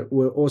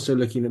 we're also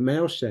looking at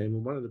male shame,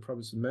 and one of the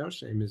problems with male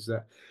shame is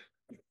that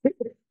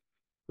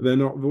they're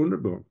not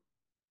vulnerable.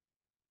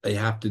 They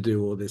have to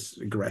do all this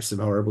aggressive,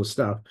 horrible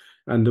stuff.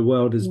 And the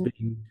world has Yeah.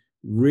 been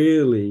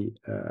really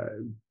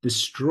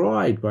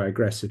destroyed by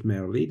aggressive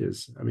male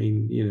leaders. I mean,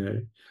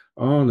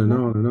 on and Yeah.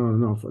 on and on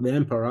and on. For the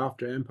empire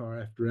after empire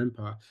after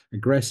empire,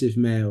 aggressive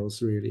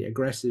males, really,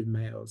 aggressive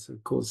males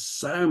have caused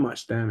so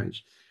much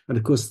damage. And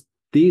of course,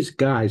 these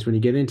guys, when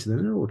you get into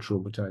them, they're all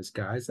traumatized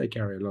guys. They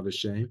carry a lot of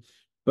shame,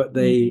 but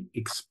Mhm.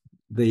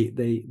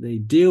 they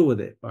deal with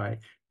it by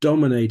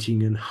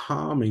dominating and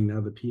harming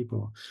other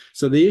people.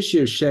 So the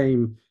issue of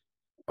shame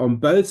on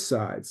both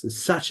sides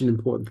is such an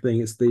important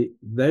thing. It's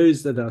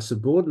those that are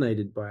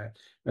subordinated by it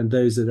and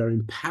those that are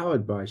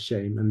empowered by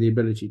shame and the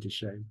ability to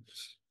shame.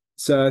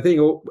 So I think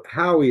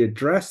how we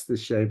address the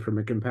shame from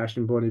a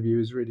compassion point of view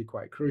is really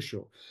quite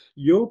crucial.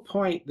 Your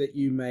point that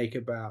you make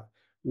about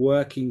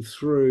working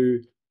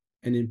through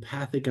an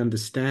empathic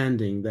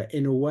understanding, that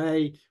in a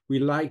way we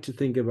like to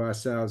think of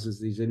ourselves as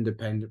these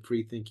independent,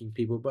 free thinking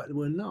people, but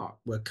we're not.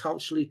 We're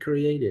culturally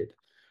created.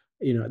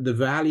 The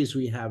values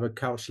we have are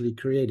culturally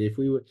created.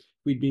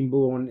 We'd been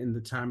born in the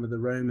time of the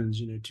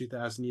Romans,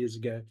 2,000 years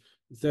ago.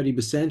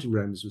 30% of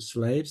Romans were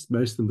slaves.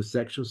 Most of them were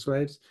sexual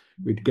slaves.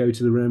 We'd go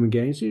to the Roman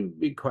games. We'd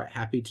be quite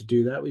happy to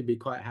do that. We'd be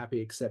quite happy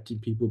accepting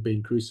people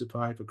being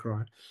crucified for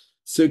crime.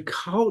 So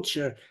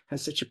culture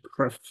has such a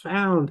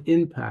profound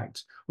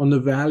impact on the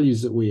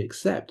values that we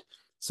accept.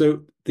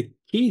 So the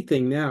key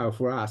thing now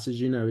for us,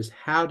 as you know, is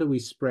how do we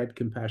spread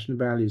compassionate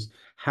values?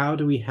 How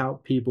do we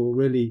help people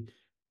really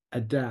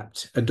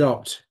adopt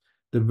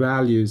the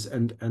values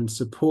and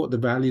support the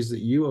values that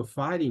you are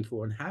fighting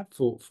for and have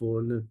fought for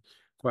and have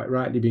quite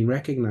rightly being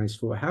recognized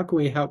for? How can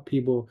we help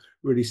people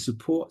really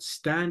support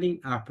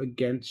standing up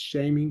against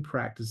shaming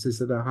practices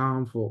that are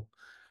harmful?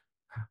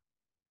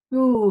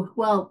 Oh,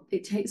 well,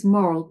 it takes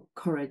moral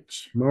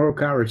courage. Moral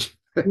courage.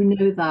 We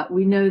know that.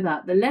 We know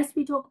that. The less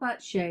we talk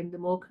about shame, the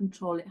more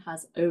control it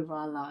has over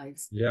our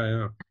lives, Yeah,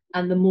 yeah.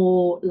 and the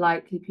more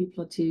likely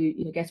people are to,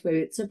 get away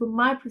with it. So, from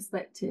my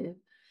perspective,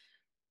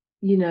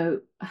 you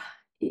know,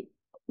 it,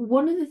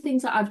 one of the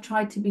things that I've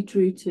tried to be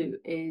true to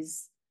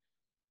is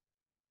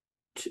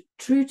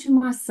true to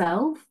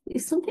myself.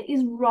 If something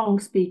is wrong,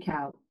 speak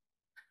out,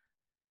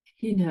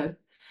 you know.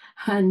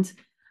 And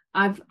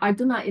I've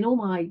done that in all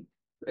my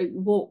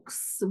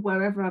walks,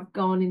 wherever I've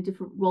gone, in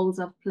different roles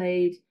I've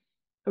played.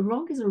 A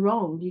wrong is a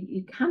wrong.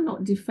 You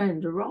cannot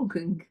defend a wrong,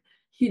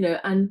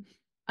 and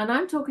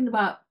I'm talking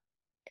about,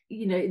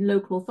 in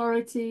local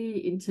authority,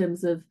 in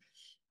terms of,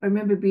 I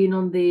remember being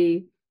on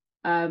the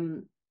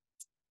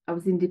I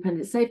was the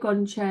independent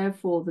safeguarding chair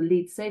for the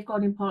Lead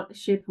Safeguarding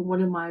Partnership, and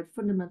one of my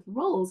fundamental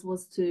roles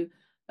was to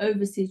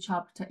oversee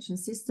child protection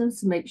systems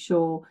to make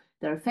sure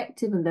they're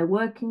effective and they're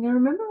working. I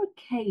remember a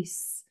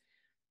case,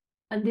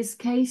 and this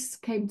case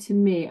came to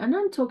me, and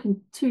I'm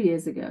talking 2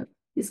 years ago.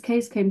 This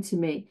case came to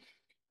me,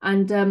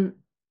 and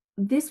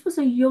this was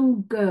a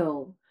young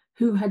girl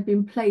who had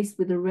been placed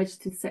with a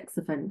registered sex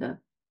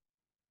offender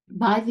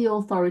by the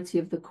authority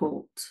of the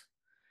court.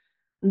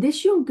 And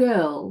this young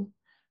girl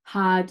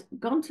had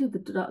gone to the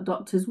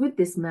doctors with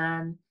this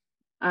man,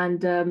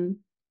 and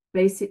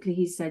basically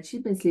he said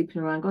she'd been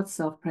sleeping around, got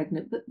herself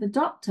pregnant. But the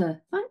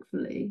doctor,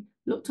 thankfully,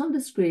 looked on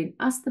the screen,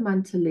 asked the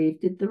man to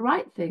leave, did the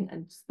right thing,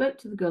 and spoke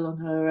to the girl on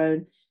her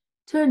own.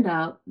 Turned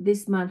out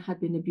this man had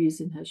been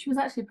abusing her. She was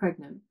actually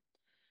pregnant.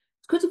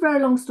 To cut a very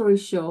long story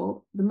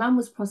short, the man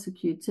was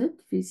prosecuted,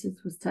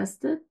 feces was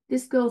tested.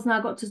 This girl's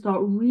now got to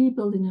start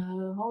rebuilding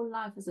her whole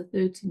life as a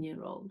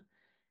 13-year-old.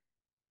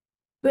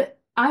 But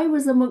I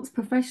was amongst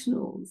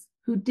professionals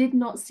who did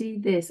not see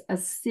this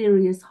as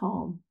serious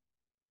harm.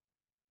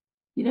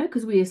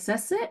 Because we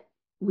assess it,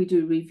 we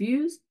do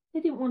reviews. They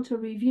didn't want a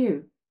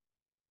review.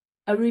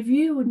 A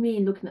review would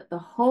mean looking at the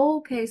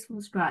whole case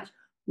from scratch.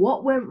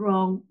 What went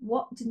wrong?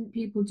 What didn't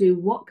people do?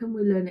 What can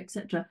we learn,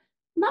 etc.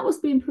 And that was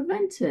being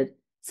prevented.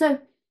 So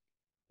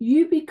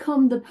you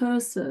become the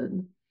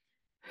person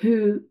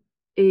who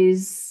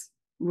is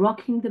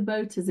rocking the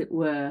boat, as it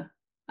were.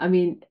 I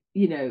mean,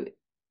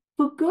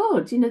 for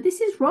good.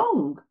 This is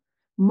wrong.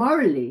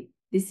 Morally,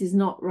 this is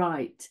not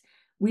right.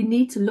 We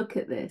need to look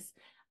at this.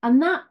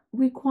 And that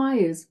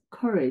requires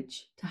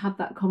courage to have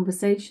that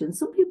conversation.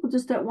 Some people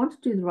just don't want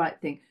to do the right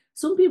thing.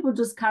 Some people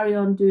just carry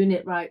on doing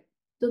it right.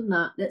 Done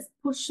that. Let's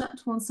push that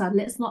to one side.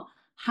 Let's not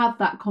have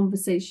that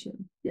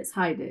conversation. Let's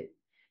hide it,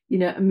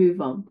 and move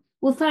on.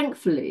 Well,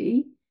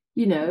 thankfully,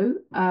 I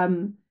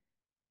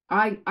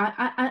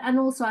and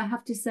also I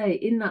have to say,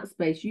 in that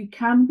space, you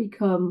can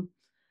become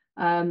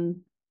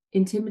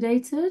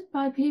intimidated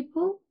by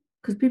people.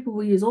 because people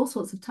will use all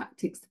sorts of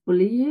tactics to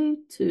bully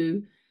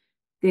you,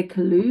 they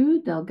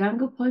collude, they'll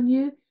gang up on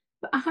you.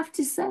 But I have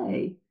to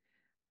say,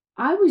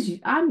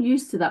 I'm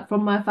used to that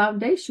from my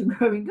foundation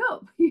growing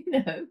up, you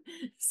know.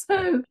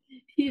 So,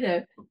 you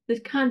know, the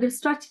kind of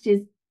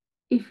strategies,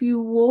 if you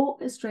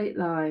walk a straight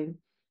line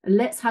and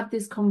let's have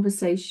this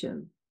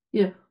conversation,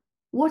 you know,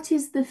 what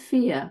is the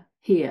fear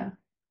here?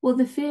 Well,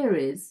 the fear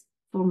is,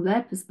 from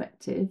their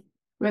perspective,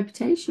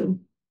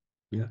 reputation.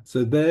 Yeah.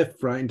 So they're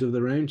frightened of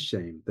their own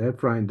shame. They're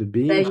frightened of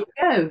There being. you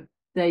go.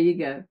 There you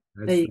go.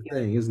 There That's you the go.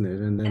 thing, isn't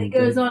it? And And then it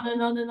goes on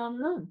and on and on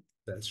and on.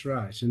 that's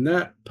right. And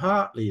that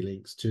partly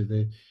links to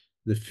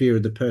the fear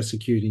of the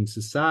persecuting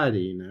society.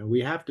 You know,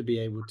 we have to be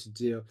able to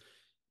deal.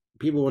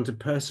 People want to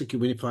persecute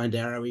when you find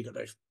error. We got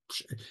to.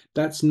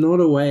 That's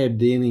not a way of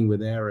dealing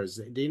with errors.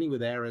 Dealing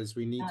with errors,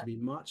 we need to be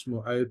much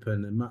more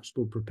open and much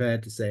more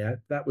prepared to say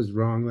that was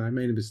wrong. I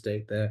made a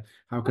mistake there.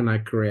 How can I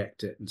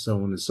correct it, and so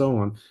on and so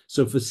on.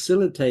 So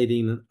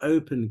facilitating an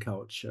open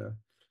culture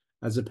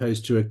as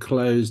opposed to a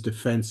closed,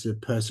 defensive,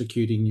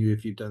 persecuting you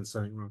if you've done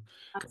something wrong.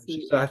 So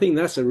Absolutely. I think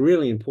that's a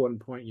really important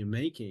point you're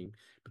making,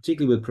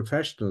 particularly with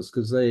professionals,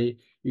 because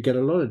you get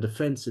a lot of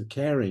defensive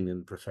caring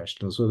in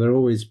professionals, so they're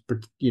always,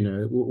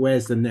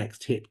 where's the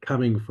next hit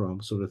coming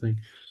from, sort of thing.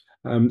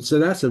 So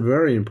that's a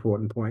very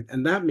important point,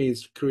 and that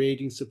means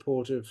creating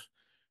supportive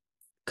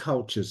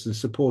cultures and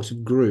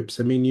supportive groups.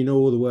 I mean,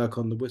 all the work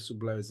on the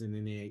whistleblowers in the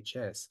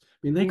NHS. I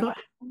mean, they Yeah. got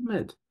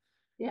hammered.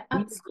 Yeah, I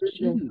mean,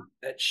 absolutely.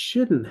 that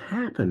shouldn't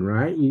happen,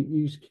 right?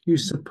 You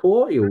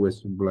support your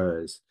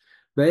whistleblowers.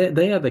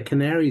 They are the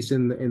canaries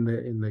in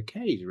the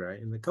cage,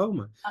 right? In the coal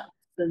mine.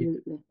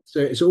 Absolutely. So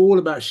it's all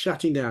about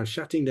shutting down,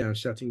 shutting down,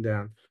 shutting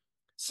down.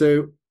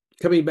 So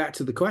coming back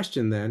to the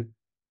question then,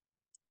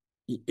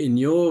 in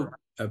your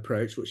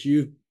approach, what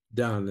you've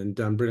done and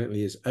done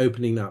brilliantly is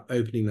opening up,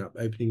 opening up,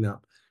 opening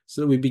up, so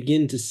that we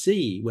begin to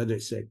see whether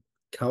it's a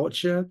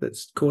culture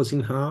that's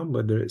causing harm,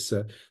 whether it's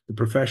the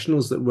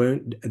professionals that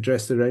won't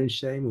address their own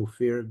shame or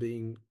fear of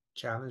being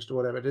challenged or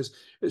whatever it is.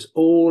 It's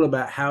all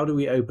about how do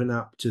we open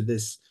up to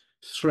this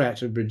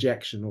threat of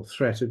rejection or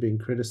threat of being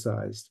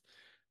criticized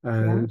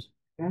Yeah. and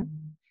Yeah.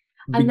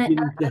 And then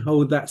begin to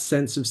hold that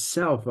sense of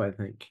self, I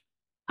think.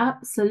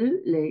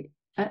 absolutely.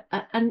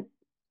 And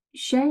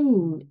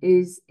shame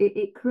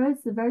it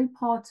creates the very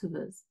part of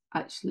us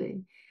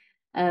actually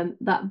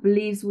that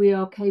believes we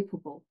are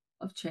capable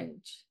of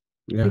change.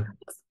 Yeah.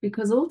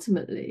 Because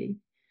ultimately,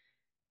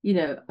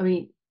 I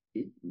mean,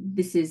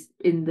 this is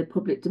in the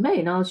public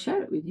domain. I'll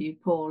share it with you,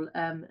 Paul.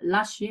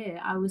 Last year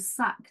I was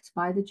sacked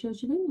by the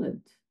Church of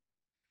England.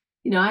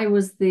 I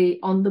was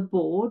on the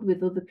board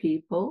with other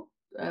people,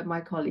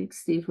 my colleague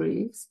Steve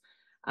Reeves,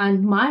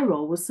 and my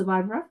role was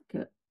survivor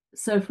advocate.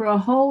 So for a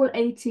whole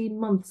 18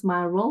 months,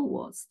 my role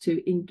was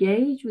to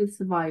engage with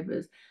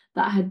survivors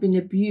that had been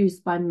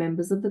abused by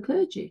members of the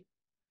clergy.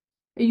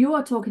 You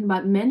are talking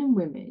about men and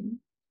women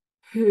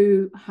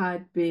who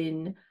had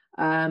been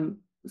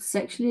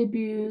sexually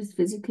abused,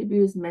 physically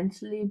abused,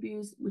 mentally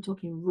abused. We're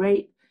talking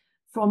rape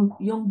from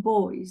young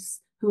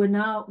boys who are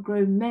now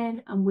grown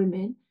men and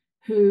women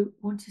who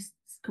want to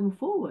come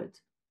forward.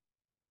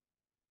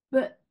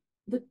 But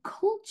the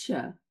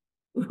culture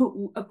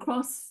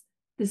across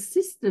the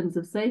systems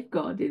of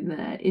safeguarding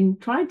there, in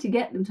trying to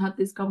get them to have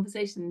this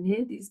conversation and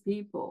hear these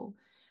people,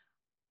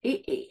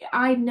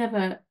 I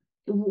never,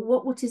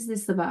 what is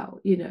this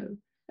about?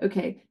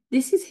 Okay,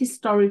 this is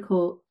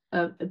historical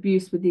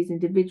abuse with these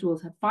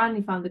individuals have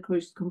finally found the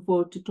courage to come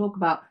forward to talk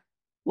about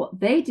what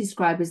they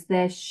describe as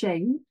their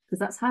shame, because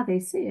that's how they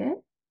see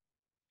it.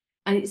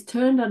 And it's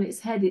turned on its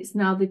head. It's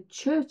now the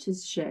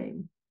church's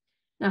shame.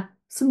 Now,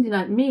 somebody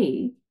like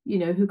me,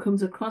 who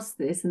comes across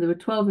this, and there were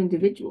 12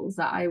 individuals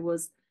that I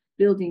was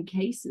building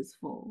cases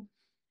for,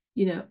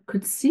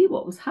 could see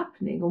what was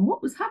happening. And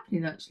what was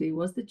happening actually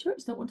was the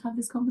church don't want to have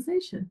this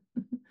conversation.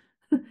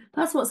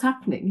 That's what's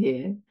happening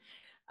here.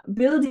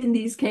 Building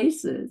these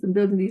cases and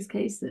building these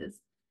cases.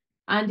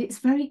 And it's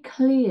very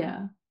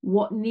clear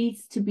what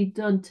needs to be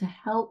done to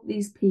help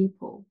these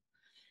people,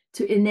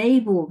 to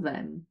enable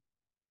them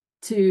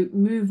to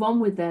move on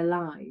with their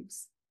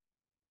lives.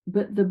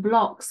 But the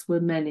blocks were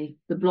many.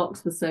 The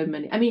blocks were so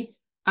many. I mean,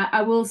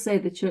 I will say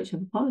the church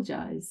have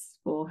apologized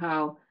for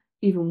how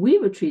even we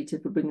were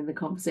treated for bringing the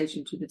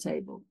conversation to the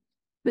table.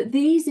 But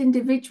these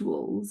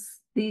individuals,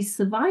 these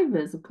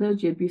survivors of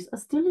clergy abuse, are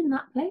still in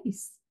that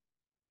place.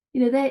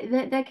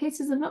 Their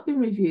cases have not been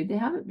reviewed. They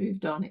haven't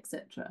moved on,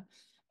 etc.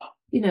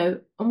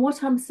 And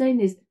what I'm saying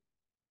is,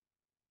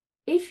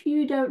 if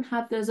you don't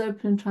have those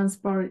open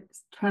and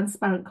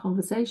transparent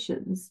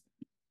conversations,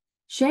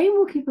 shame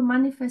will keep on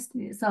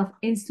manifesting itself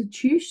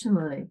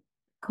institutionally,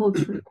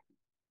 culturally.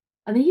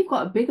 And then you've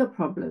got a bigger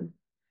problem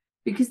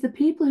because the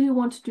people who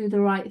want to do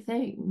the right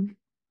thing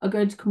are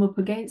going to come up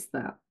against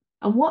that.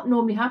 And what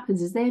normally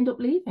happens is they end up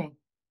leaving.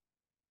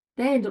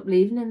 They end up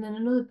leaving, and then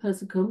another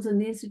person comes,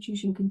 and the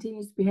institution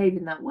continues to behave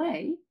in that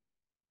way.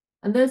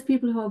 And those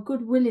people who are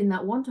good-willing,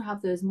 that want to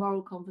have those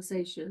moral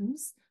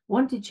conversations,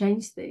 want to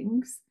change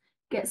things,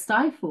 get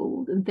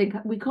stifled and think,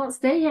 we can't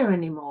stay here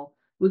anymore.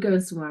 We're going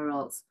somewhere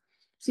else.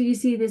 So you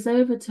see this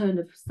overturn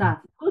of staff,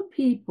 good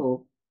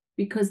people,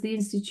 because the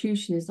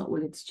institution is not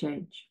willing to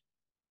change.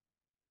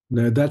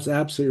 No, that's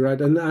absolutely right.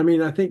 And I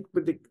mean, I think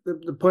with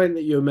the point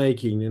that you're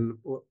making, and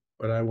what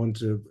I want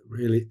to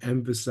really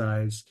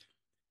emphasize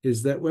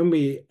is that when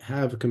we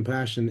have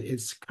compassion,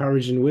 it's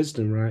courage and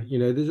wisdom, right? You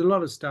know, there's a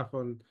lot of stuff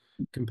on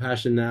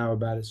compassion now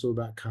about it's all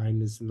about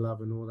kindness and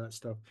love and all that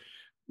stuff.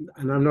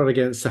 And I'm not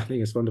against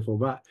something it's wonderful,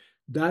 but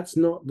that's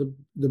not the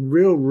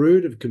real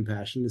root of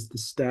compassion is to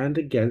stand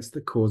against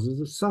the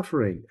causes of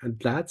suffering. And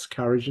that's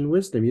courage and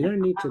wisdom. You don't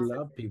need to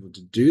love people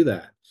to do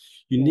that.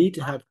 You Yeah. need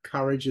to have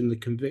courage and the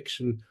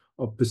conviction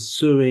of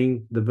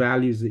pursuing the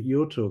values that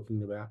you're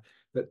talking about,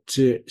 that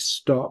to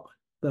stop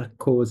the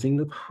causing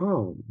of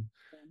harm.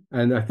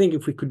 And I think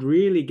if we could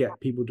really get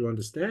people to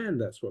understand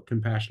that's what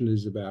compassion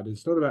is about,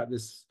 it's not about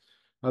this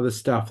other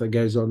stuff that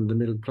goes on in the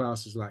middle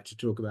classes like to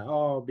talk about,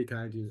 oh, be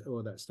kind to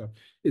all that stuff.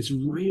 It's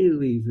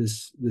really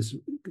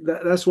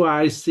that's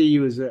why I see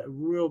you as a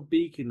real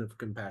beacon of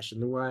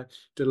compassion, and why I'm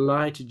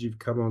delighted you've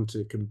come on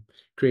to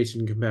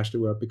creating a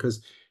compassionate world,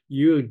 because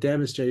you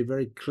demonstrated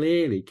very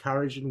clearly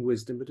courage and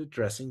wisdom at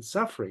addressing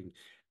suffering.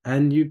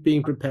 And you've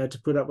been prepared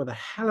to put up with a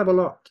hell of a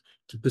lot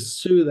to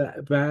pursue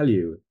that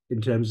value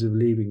in terms of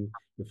leaving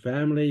the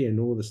family and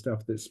all the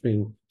stuff that's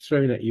been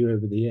thrown at you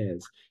over the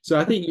years. So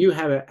I think you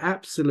have an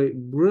absolute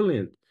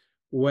brilliant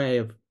way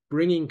of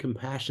bringing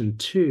compassion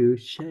to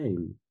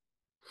shame.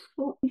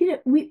 Well, you know,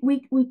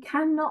 we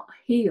cannot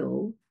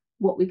heal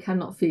what we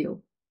cannot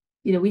feel.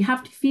 You know, we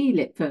have to feel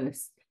it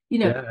first. You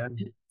know,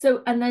 Yeah,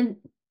 so and then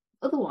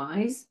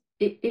otherwise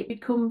it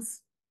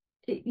becomes,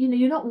 you know,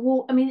 you're not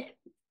war. I mean,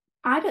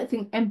 I don't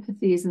think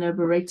empathy is an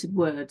overrated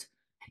word.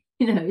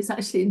 You know, it's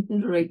actually an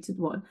underrated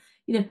one.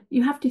 You know,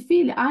 you have to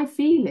feel it. I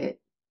feel it.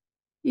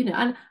 You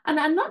know,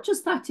 and not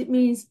just that. It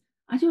means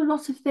I do a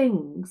lot of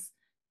things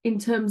in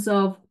terms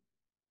of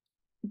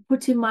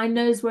putting my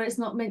nose where it's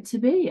not meant to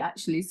be,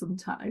 actually,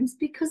 sometimes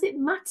because it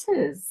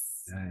matters,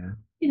 yeah,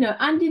 you know,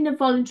 and in a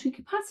voluntary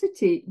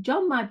capacity.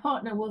 John, my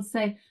partner, will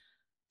say,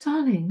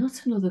 darling,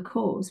 not another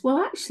cause. Well,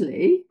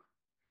 actually,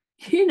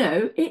 you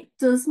know, it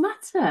does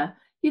matter.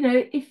 You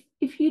know,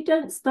 if you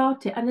don't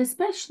start it, and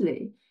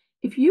especially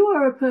if you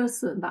are a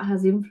person that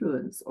has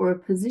influence or a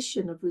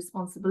position of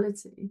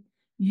responsibility,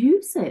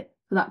 use it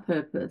for that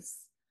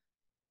purpose.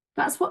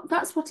 That's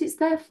what it's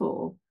there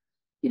for.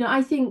 You know,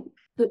 I think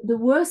that the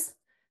worst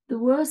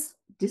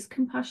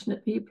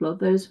discompassionate people are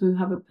those who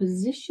have a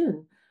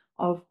position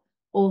of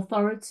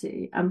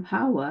authority and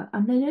power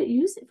and they don't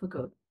use it for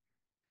good.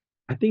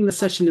 I think that's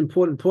such an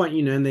important point,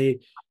 you know, and they,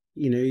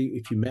 you know,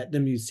 if you met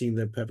them, you seem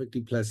they're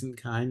perfectly pleasant,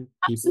 kind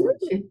people,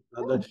 Absolutely.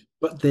 Yeah.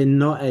 but they're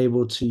not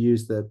able to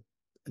use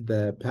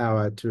their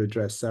power to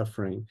address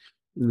suffering.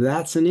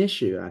 That's an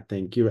issue, I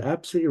think. You're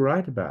absolutely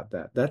right about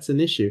that. That's an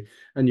issue.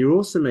 And you're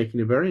also making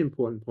a very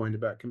important point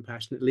about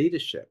compassionate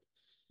leadership.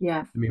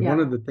 Yeah. I mean, Yeah. one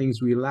of the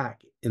things we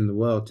lack in the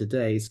world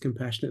today is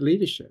compassionate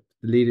leadership.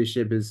 The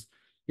leadership is,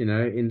 you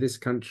know, in this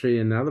country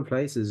and other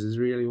places is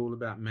really all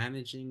about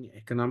managing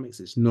economics.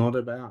 It's not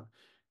about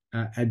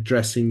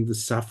addressing the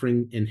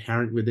suffering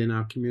inherent within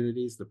our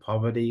communities, the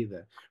poverty,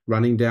 the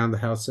running down the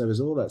health service,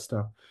 all that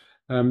stuff.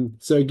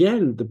 So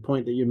again, the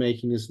point that you're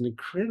making is an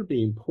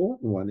incredibly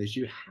important one, is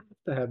you have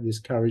to have this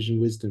courage and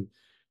wisdom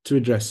to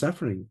address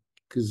suffering,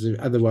 because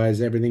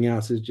otherwise everything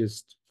else is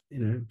just, you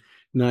know,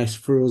 nice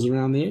frills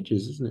around the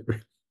edges, isn't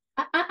it?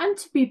 And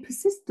to be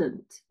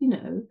persistent,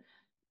 the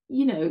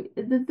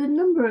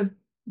number of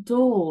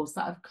doors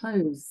that have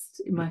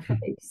closed in my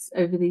face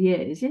over the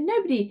years. You know,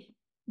 nobody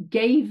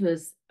gave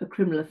us a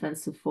criminal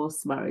offence of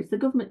forced marriage. The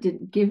government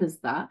didn't give us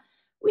that.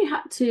 We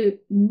had to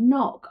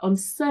knock on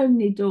so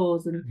many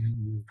doors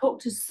and talk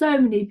to so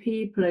many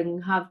people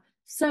and have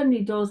so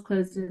many doors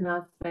closed in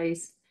our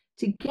face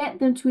to get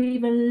them to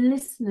even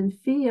listen and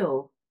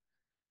feel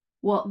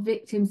what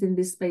victims in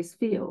this space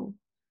feel.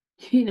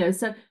 You know,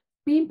 so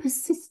being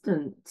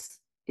persistent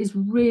is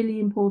really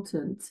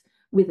important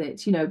with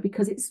it, you know,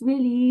 because it's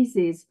really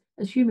easy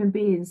as human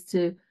beings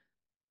to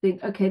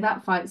think, okay,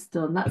 that fight's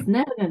done, that's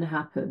never going to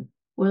happen.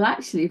 Well,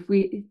 actually, if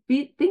we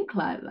think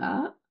like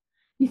that,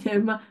 you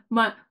know,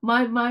 my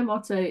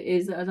motto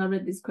is, and I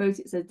read this quote,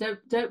 it says,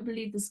 don't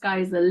believe the sky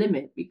is the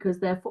limit because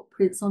there are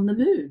footprints on the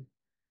moon.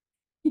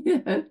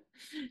 You know,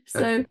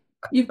 so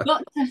you've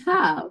got to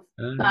have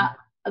that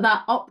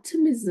that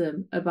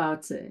optimism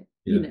about it,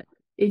 you Yeah. know.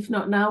 If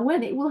not now,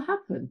 when it will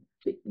happen.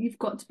 But you've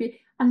got to be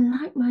and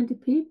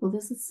like-minded people.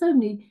 There's so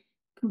many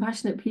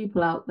compassionate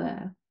people out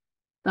there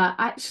that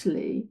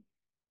actually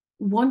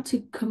want to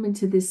come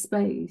into this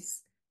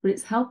space, but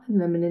it's helping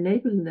them and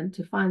enabling them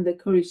to find the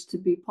courage to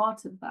be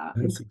part of that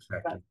and That's come to that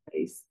exactly.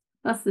 space.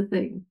 That's the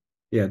thing.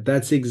 Yeah,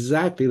 that's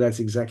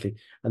exactly.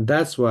 And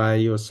that's why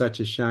you're such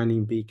a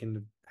shining beacon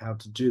of how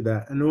to do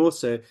that. And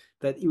also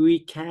that we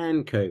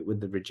can cope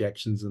with the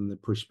rejections and the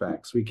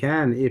pushbacks. We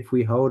can, if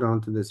we hold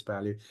on to this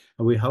value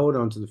and we hold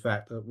on to the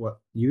fact that what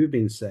you've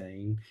been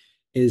saying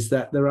is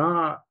that there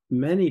are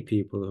many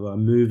people who are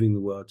moving the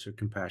world to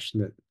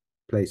compassionate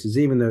places,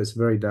 even though it's a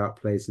very dark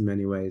place in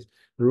many ways.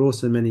 There are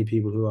also many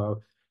people who are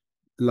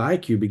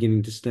like you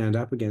beginning to stand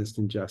up against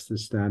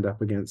injustice, stand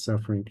up against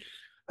suffering.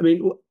 I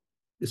mean,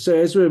 so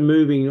as we're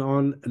moving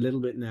on a little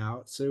bit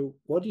now, so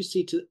what do you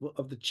see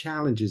of the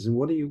challenges, and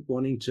what are you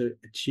wanting to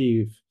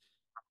achieve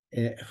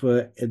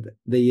for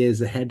the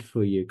years ahead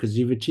for you? Because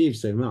you've achieved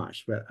so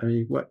much, but I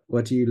mean,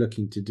 what are you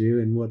looking to do,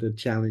 and what are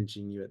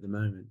challenging you at the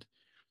moment?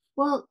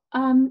 Well,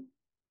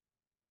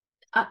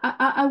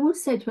 I would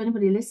say to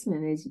anybody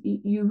listening is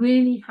you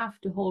really have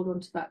to hold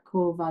on to that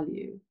core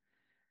value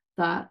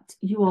that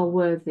you are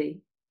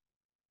worthy.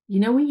 You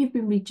know, when you've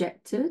been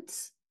rejected,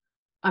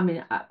 I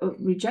mean,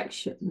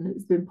 rejection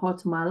has been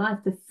part of my life.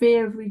 The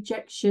fear of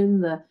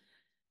rejection,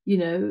 you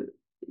know,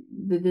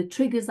 the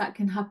triggers that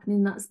can happen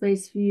in that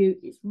space for you.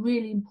 It's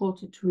really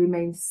important to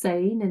remain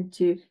sane and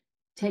to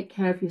take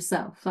care of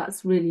yourself.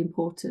 That's really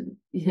important.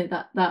 You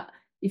know, that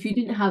if you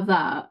didn't have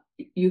that,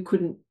 you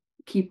couldn't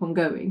keep on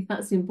going.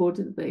 That's the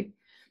important thing.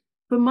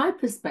 From my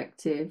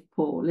perspective,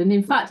 Paul, and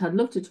in fact, I'd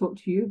love to talk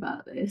to you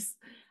about this.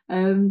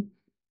 Um,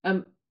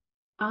 um,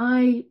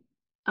 I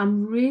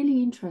am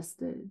really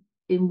interested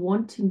in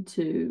wanting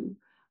to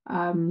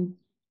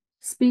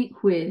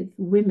speak with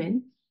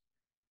women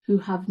who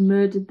have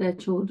murdered their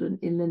children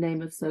in the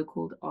name of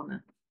so-called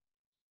honor.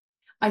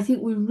 I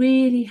think we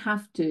really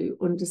have to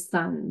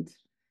understand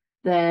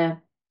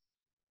their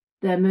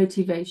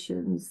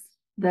motivations,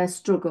 their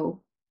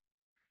struggle.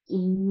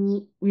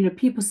 You know,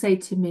 people say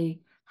to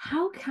me,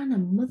 "How can a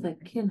mother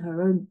kill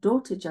her own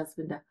daughter,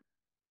 Jasvinder?"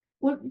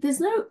 Well, there's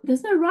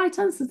no right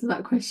answer to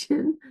that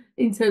question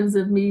in terms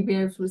of me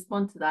being able to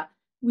respond to that.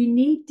 We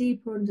need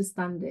deeper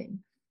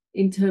understanding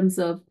in terms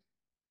of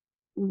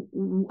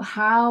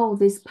how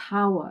this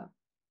power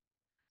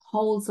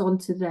holds on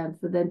to them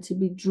for them to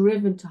be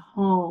driven to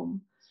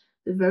harm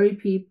the very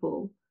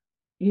people,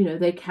 you know,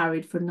 they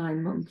carried for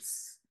 9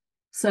 months.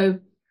 So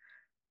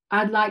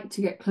I'd like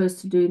to get close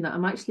to doing that.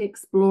 I'm actually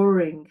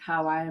exploring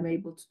how I am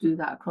able to do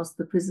that across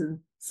the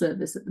prison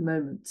service at the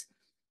moment.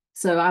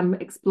 So I'm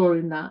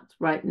exploring that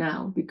right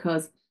now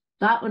because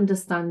that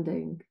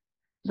understanding,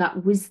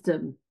 that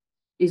wisdom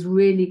is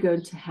really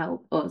going to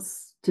help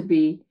us to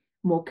be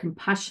more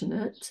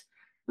compassionate,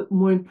 but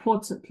more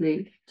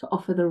importantly, to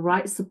offer the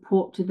right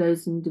support to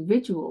those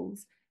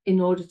individuals in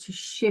order to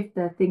shift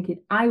their thinking.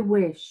 I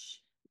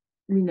wish,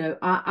 you know,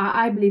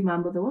 I believe my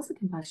mother was a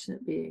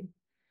compassionate being.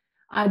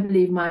 I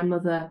believe my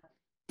mother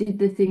did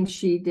the things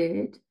she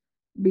did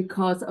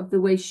because of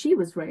the way she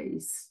was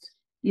raised,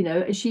 you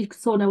know, and she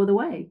saw no other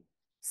way.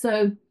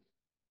 So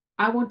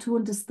I want to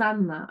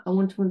understand that. I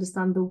want to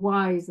understand the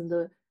whys and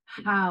the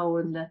how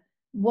and the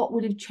what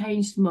would have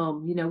changed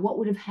mum, you know, what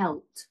would have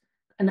helped.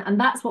 And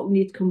that's what we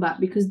need to come back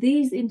because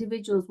these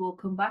individuals will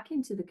come back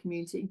into the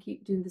community and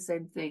keep doing the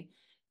same thing.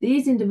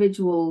 These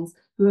individuals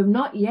who have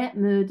not yet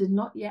murdered,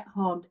 not yet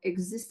harmed,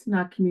 exist in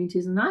our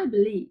communities. And I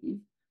believe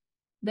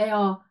they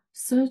are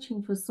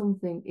searching for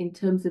something in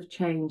terms of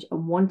change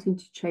and wanting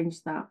to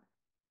change that.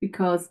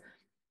 Because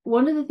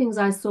one of the things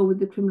I saw with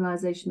the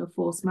criminalization of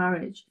forced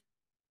marriage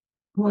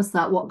was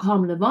that what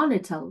Carmen Nirvana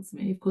tells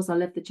me, of course, I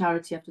left the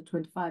charity after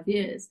 25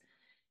 years,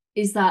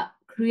 is that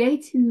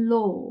creating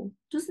law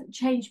doesn't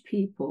change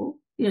people.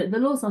 You know, the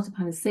law's not a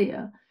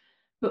panacea,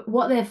 but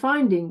what they're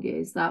finding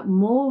is that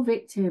more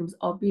victims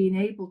are being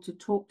able to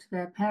talk to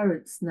their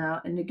parents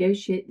now and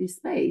negotiate this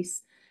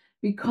space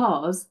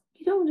because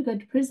you don't want to go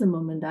to prison,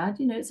 mum and dad.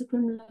 You know, it's a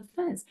criminal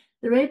offense.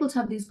 They're able to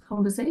have these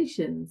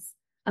conversations,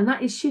 and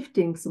that is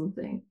shifting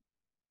something.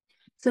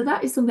 So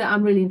that is something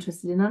I'm really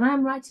interested in. And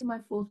I'm writing my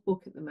fourth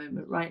book at the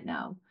moment, right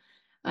now.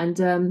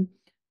 And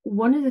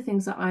one of the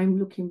things that I'm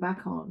looking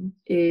back on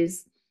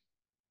is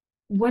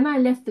when I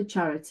left the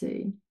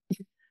charity,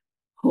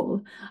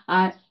 Paul,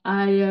 I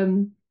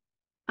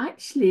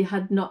actually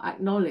had not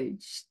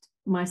acknowledged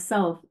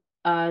myself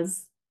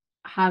as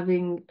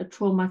having a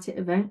traumatic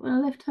event when I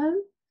left home.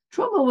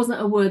 Trauma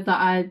wasn't a word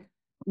that I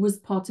was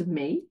part of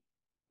me,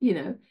 you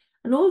know.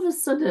 And all of a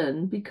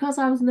sudden, because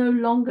I was no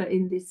longer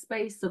in this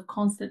space of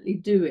constantly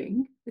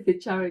doing with the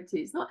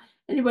charity, it's not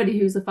anybody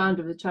who's a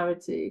founder of a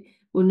charity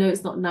will know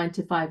it's not 9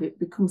 to 5, it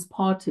becomes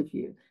part of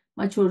you.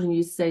 My children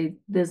used to say,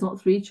 there's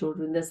not 3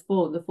 children, there's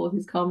 4. The fourth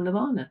is Carmen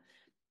Nirvana.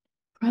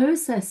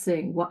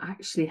 Processing what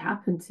actually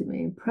happened to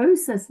me and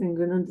processing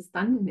and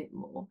understanding it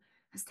more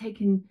has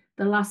taken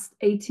the last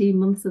 18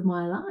 months of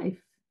my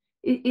life.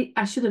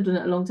 I should have done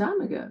it a long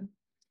time ago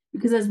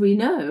because as we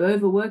know,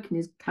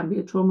 overworking can be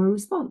a trauma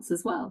response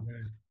as well. Yeah.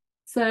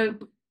 So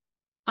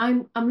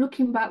I'm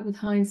looking back with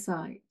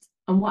hindsight,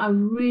 and what I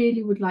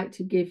really would like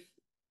to give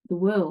the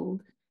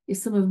world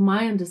is some of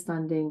my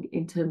understanding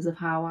in terms of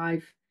how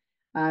I've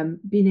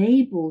been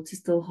able to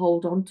still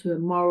hold on to a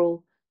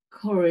moral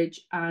courage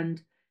and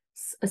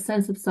a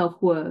sense of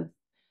self-worth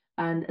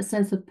and a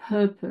sense of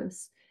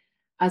purpose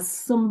as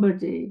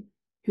somebody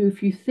who,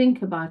 if you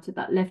think about it,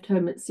 that left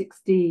home at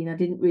 16, I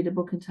didn't read a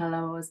book until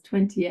I was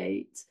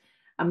 28,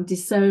 I'm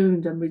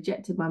disowned and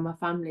rejected by my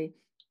family,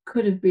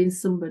 could have been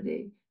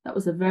somebody that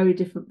was a very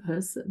different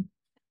person.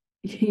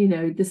 You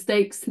know, the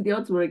stakes, the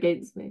odds were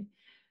against me,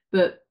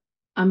 but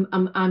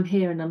I'm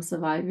here and I'm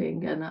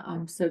surviving, and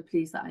I'm so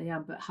pleased that I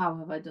am. But how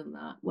have I done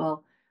that?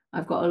 Well,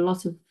 I've got a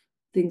lot of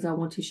things I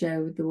want to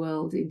share with the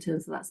world in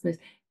terms of that space,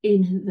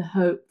 in the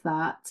hope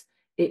that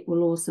it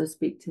will also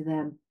speak to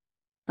them.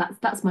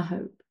 That's my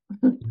hope.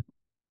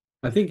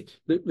 I think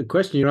the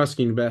question you're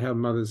asking about how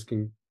mothers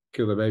can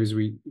kill their babies,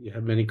 we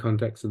have many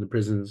contacts in the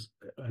prisons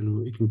and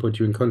we can put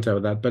you in contact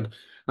with that. But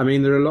I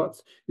mean, there are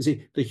lots. You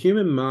see, the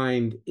human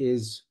mind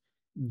is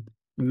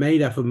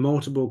made up of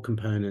multiple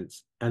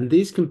components, and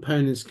these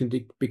components can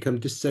become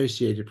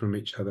dissociated from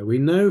each other. We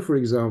know, for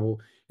example,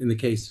 in the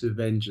case of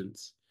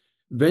vengeance,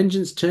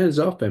 vengeance turns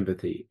off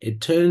empathy.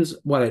 It turns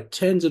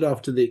it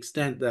off to the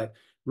extent that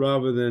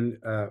rather than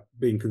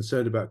being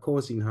concerned about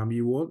causing harm,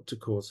 you want to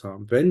cause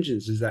harm.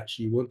 Vengeance is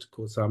actually you want to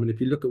cause harm. And if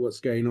you look at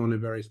what's going on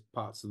in various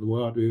parts of the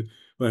world, we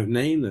won't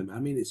name them. I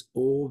mean, it's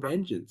all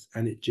vengeance,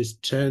 and it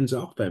just turns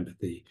off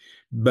empathy.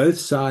 Both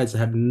sides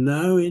have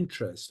no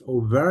interest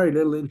or very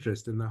little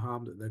interest in the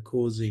harm that they're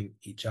causing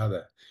each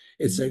other.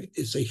 It's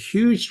a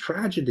huge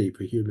tragedy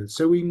for humans.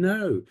 So we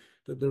know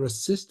that there are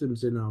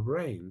systems in our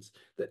brains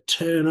that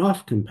turn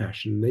off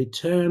compassion, they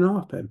turn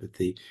off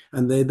empathy,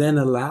 and they then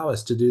allow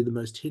us to do the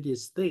most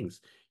hideous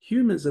things.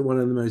 Humans are one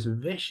of the most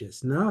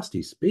vicious,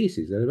 nasty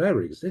species that have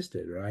ever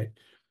existed, right?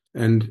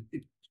 And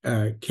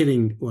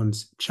killing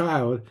one's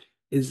child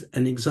is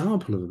an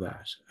example of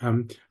that.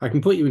 I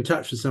can put you in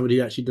touch with somebody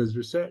who actually does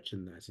research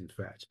in that, in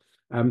fact.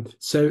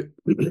 So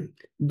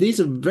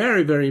these are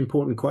very, very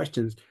important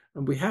questions,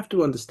 and we have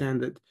to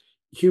understand that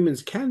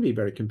humans can be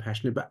very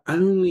compassionate, but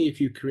only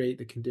if you create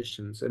the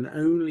conditions and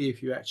only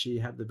if you actually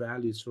have the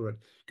values for it.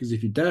 Because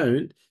if you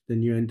don't,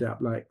 then you end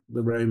up like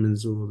the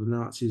Romans or the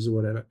Nazis or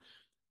whatever.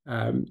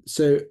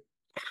 So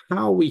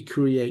how we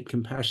create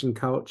compassion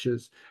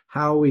cultures,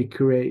 how we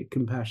create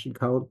compassion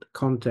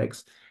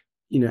contexts,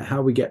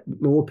 how we get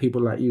more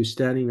people like you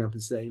standing up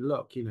and saying,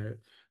 look,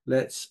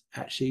 let's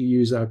actually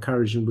use our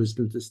courage and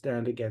wisdom to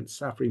stand against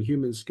suffering.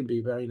 Humans can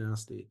be very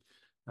nasty.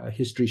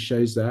 History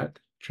shows that,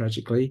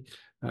 tragically.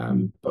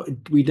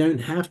 But we don't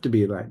have to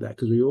be like that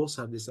because we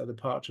also have this other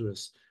part to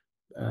us.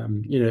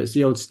 It's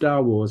the old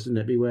Star Wars, isn't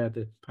it? Beware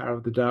the power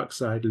of the dark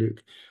side,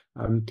 Luke.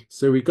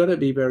 So we've got to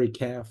be very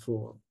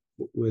careful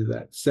with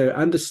that. So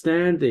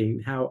understanding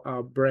how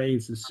our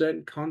brains in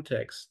certain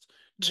contexts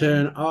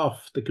turn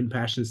off the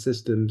compassion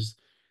systems,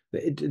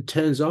 it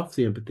turns off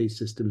the empathy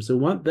system. So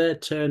once they're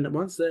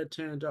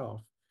turned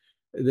off,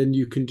 then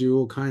you can do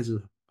all kinds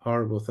of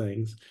horrible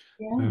things.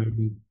 Yeah.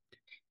 Um,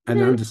 You and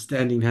know,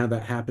 understanding how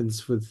that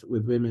happens with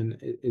women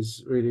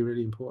is really,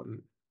 really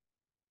important.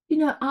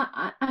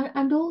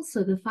 and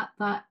also the fact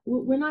that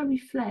when I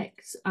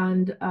reflect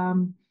and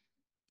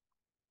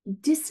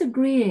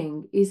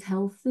disagreeing is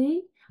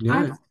healthy.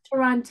 I've Yeah. sat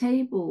around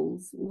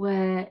tables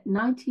where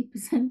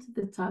 90% of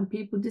the time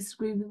people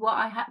disagree with what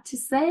I had to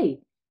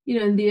say,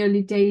 in the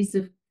early days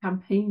of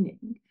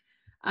campaigning.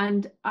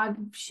 And I've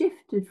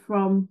shifted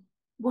from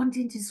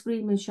wanting to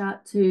scream and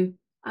shout to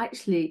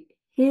actually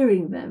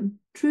hearing them,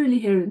 truly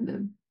hearing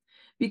them,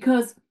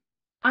 because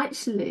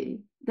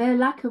actually their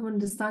lack of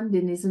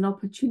understanding is an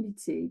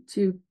opportunity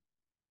to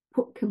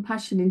put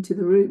compassion into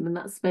the room and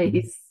that Mhm.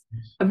 space.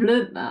 I've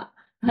learned that.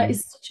 That Mm.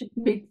 is such a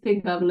big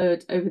thing I've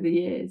learned over the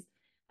years.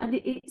 And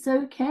it's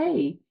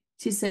okay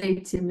to say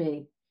to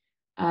me,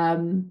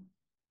 um,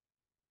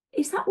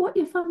 is that what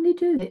your family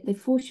do? They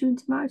force you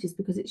into marriages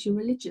because it's your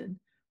religion?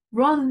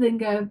 Rather than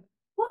go,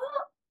 what?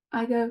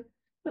 I go,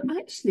 but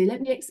actually,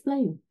 let me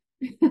explain.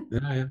 Do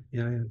Yeah, yeah,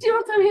 yeah, yeah. you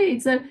know what I mean?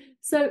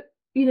 So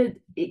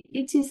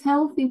it is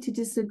healthy to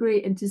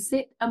disagree and to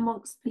sit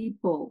amongst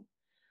people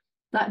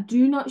that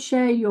do not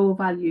share your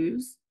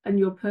values and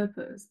your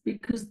purpose,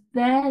 because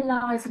there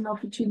lies an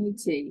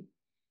opportunity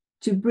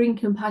to bring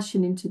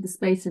compassion into the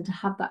space and to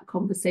have that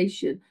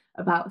conversation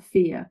about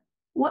fear.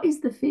 What is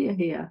the fear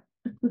here?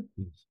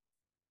 Yes.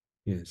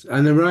 Yes.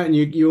 And then right, and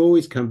you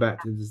always come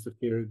back to this the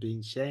fear of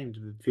being shamed,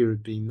 the fear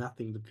of being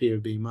nothing, the fear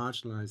of being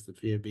marginalized, the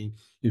fear of being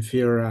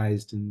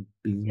inferiorized and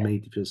being Yeah,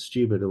 made to feel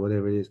stupid or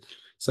whatever it is.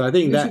 So I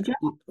think lose your that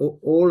job.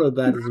 all of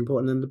that is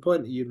important. And the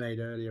point that you made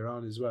earlier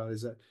on as well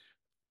is that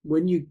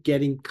when you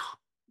get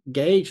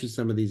engaged with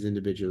some of these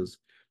individuals,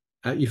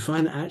 you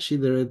find that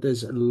actually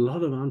there's a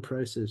lot of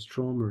unprocessed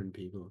trauma in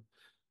people.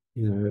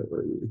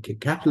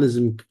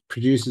 Capitalism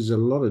produces a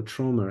lot of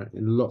trauma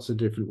in lots of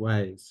different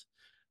ways,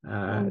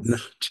 Yes.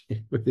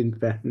 not within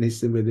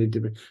families and within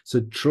different.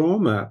 So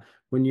trauma,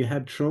 when you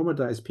have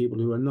traumatized people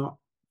who are not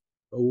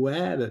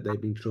aware that they've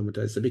been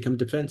traumatized, they become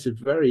defensive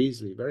very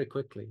easily, very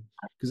quickly,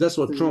 because that's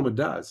what Absolutely. trauma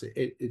does.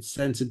 It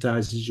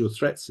sensitizes your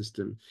threat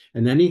system,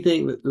 and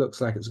anything that looks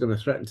like it's going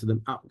to threaten to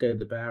them, up go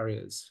the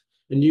barriers.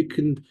 And you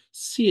can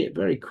see it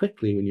very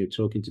quickly when you're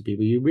talking to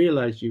people. You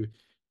realize you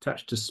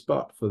touched a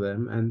spot for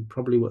them, and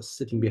probably what's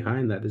sitting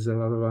behind that is a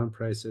lot of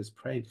unprocessed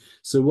pain.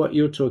 So what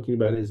you're talking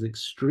about is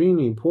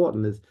extremely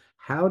important. Is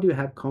how do you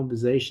have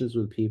conversations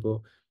with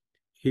people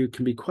who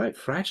can be quite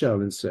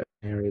fragile in certain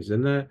areas,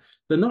 and they're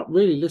not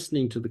really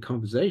listening to the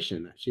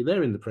conversation. Actually,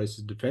 they're in the process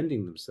of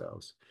defending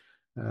themselves.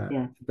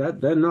 Yeah. That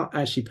they're not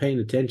actually paying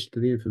attention to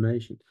the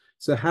information.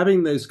 So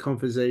having those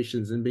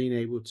conversations and being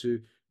able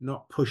to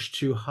not push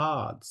too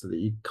hard so that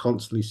you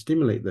constantly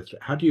stimulate the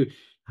threat.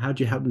 how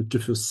do you help them to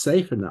feel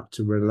safe enough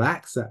to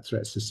relax that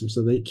threat system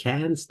so they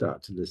can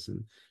start to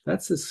listen?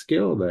 That's a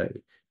skill, though,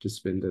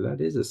 Jasvinder.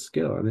 That is a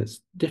skill, and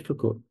it's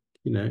difficult,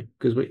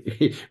 because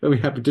we when we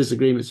have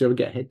disagreements, we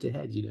get head to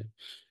head,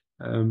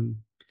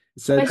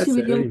 So especially that's a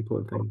with really young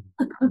important thing.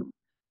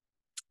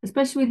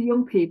 especially with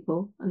young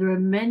people, and there are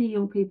many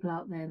young people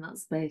out there in that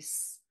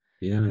space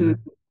Yeah, who yeah,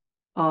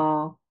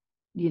 are,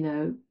 you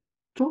know,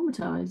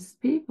 traumatized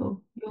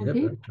people, young yeah,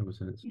 very people,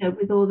 traumatized.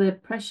 with all the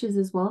pressures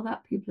as well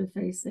that people are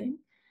facing.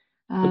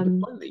 But the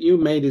Um, point that you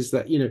made is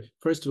that,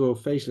 first of all,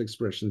 facial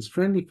expressions,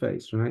 friendly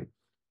face, right?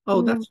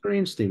 Oh, mm, that's very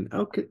interesting.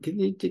 Oh, can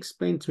you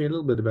explain to me a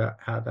little bit about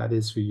how that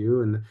is for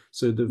you? And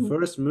so the mm,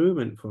 first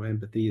movement for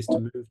empathy is to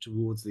move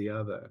towards the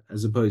other,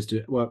 as opposed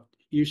to, well,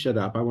 you shut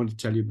up. I want to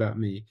tell you about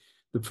me.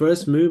 The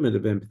first movement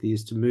of empathy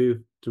is to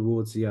move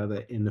towards the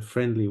other in a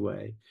friendly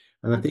way.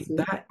 And I think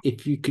absolutely. that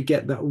if you could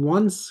get that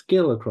one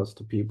skill across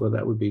to people,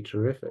 that would be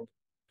terrific.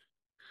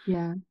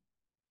 Yeah.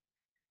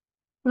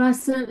 Well, I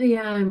certainly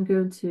am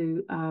going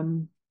to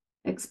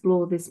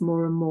explore this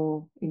more and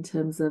more in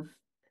terms of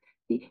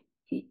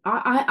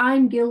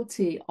I'm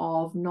guilty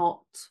of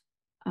not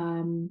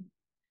um,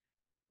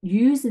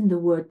 using the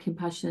word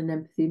compassion and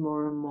empathy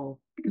more and more.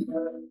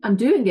 I'm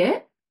doing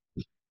it,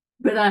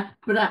 but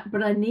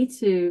I need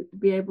to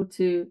be able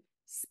to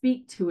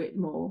speak to it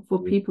more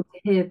for people to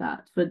hear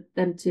that, for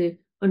them to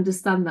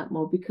understand that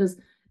more, because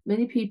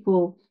many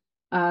people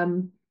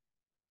um,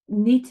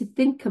 need to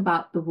think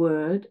about the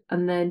word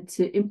and then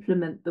to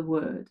implement the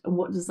word, and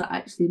what does that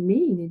actually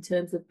mean in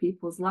terms of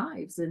people's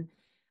lives and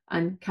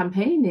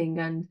campaigning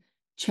and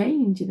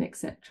change and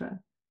etc.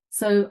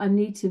 So I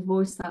need to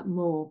voice that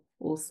more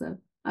also.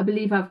 I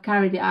believe I've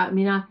carried it out. I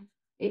mean,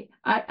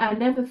 I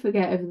never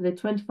forget over the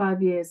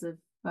 25 years of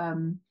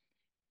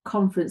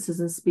conferences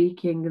and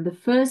speaking, and the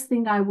first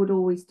thing I would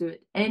always do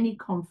at any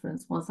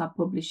conference once I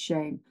published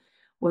Shame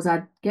was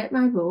I'd get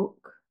my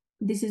book.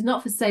 This is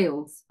not for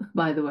sales,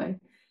 by the way.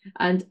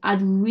 And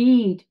I'd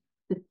read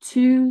the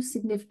two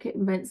significant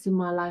events in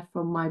my life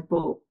from my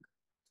book,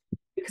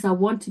 because I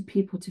wanted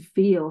people to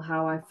feel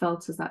how I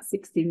felt as that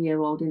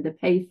 16-year-old in the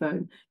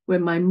payphone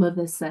when my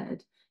mother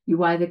said,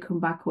 "You either come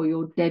back or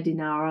you're dead in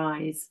our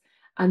eyes."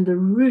 And the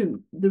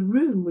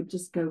room would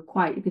just go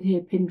quiet. You could hear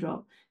a pin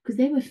drop because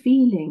they were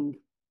feeling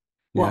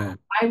what Yeah,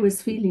 I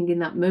was feeling in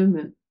that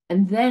moment.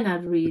 And then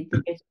I'd read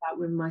the bit about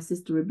when my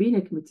sister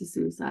Rabina committed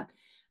suicide.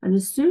 And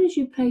as soon as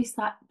you plant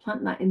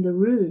that in the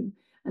room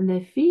and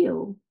they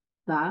feel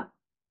that,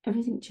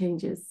 everything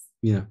changes.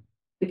 yeah.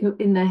 Because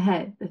in their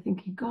head, they're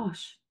thinking,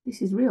 gosh,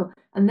 this is real.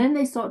 And then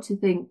they start to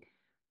think,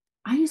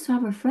 I used to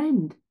have a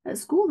friend at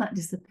school that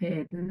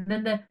disappeared. And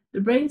then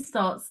the brain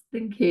starts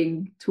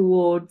thinking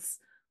towards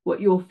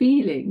what you're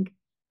feeling.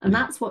 And Yeah.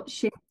 that's what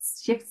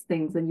shifts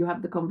things, and you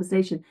have the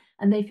conversation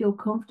and they feel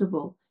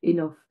comfortable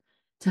enough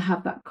to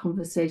have that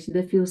conversation.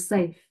 They feel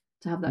safe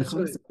to have that That's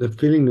right. conversation. The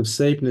feeling of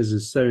safeness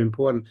is so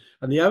important.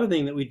 And the other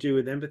thing that we do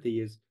with empathy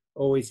is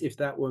always, if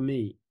that were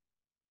me.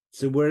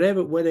 So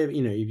whatever,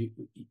 if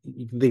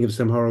you can think of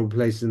some horrible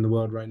places in the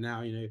world right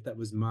now, if that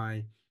was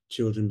my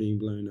children being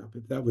blown up,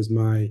 if that was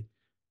my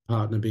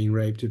partner being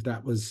raped, if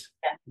that was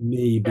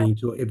me Yeah, being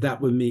taught, if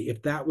that were me,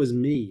 if that was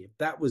me, if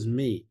that was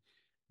me,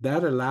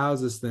 that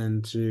allows us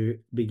then to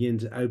begin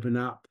to open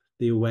up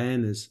the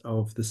awareness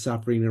of the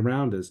suffering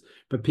around us.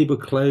 But people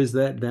close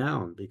that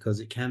down because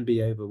it can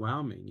be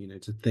overwhelming,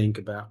 to think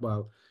about,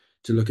 well,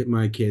 to look at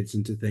my kids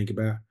and to think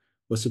about,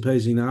 well,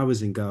 supposing I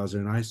was in Gaza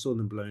and I saw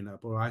them blown up,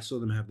 or I saw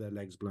them have their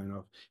legs blown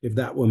off, if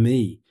that were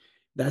me,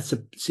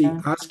 see,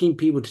 yeah, asking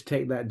people to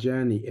take that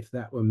journey, if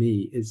that were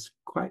me, is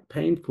quite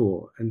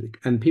painful,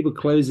 and people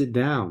close it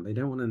down. They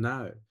don't want to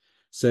know.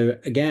 So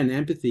again,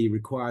 empathy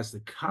requires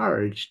the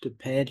courage to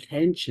pay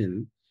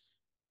attention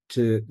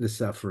to the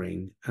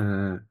suffering.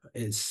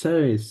 It's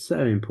so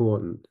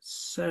important,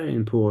 so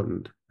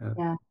important.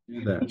 yeah.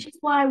 Do that. Which is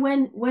why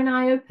when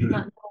I open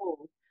that door,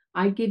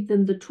 I give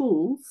them the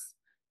tools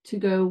to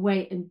go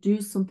away and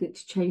do something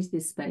to change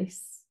this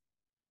space.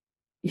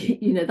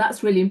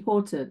 That's really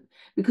important,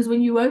 because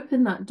when you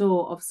open that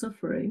door of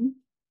suffering,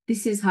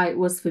 this is how it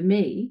was for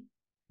me,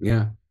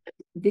 Yeah,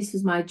 this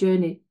is my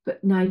journey,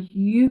 but now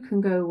you can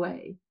go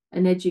away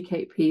and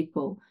educate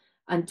people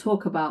and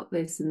talk about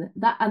this and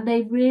that, and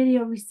they really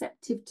are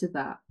receptive to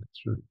that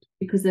that's right.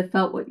 because they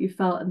felt what you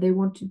felt and they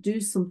want to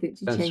do something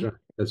to That's change. right.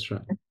 That's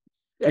right.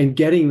 And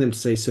getting them to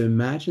say, so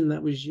imagine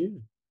that was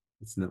you.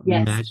 It's not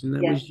Yes, imagine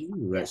that yes, was you,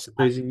 right? yes,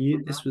 Supposing you,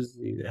 absolutely. this was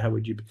you, how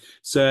would you be?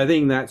 So I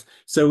think that's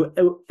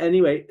so.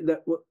 Anyway,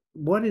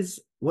 what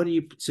are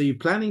you? So you're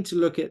planning to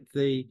look at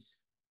the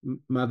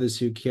mothers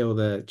who kill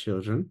their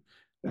children.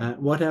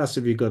 What else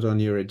have you got on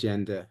your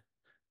agenda?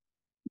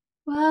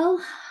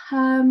 Well,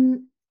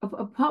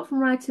 apart from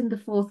writing the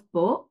fourth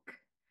book,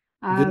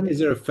 Is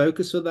there a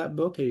focus for that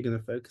book? Are you going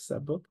to focus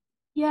that book?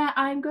 yeah,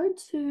 I'm going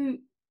to,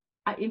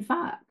 in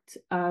fact,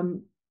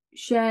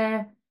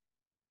 share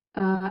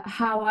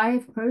how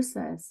I've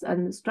processed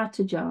and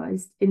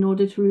strategized in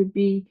order to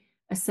be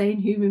a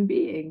sane human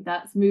being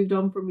that's moved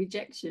on from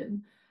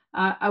rejection.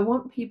 I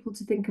want people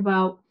to think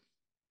about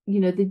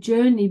the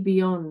journey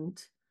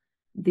beyond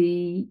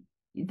the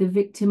the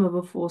victim of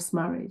a forced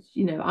marriage.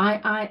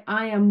 I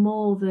am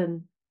more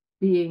than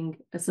being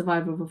a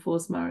survivor of a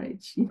forced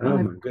marriage. Oh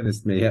my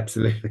goodness me,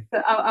 absolutely.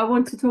 I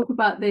want to talk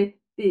about the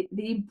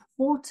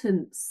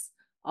importance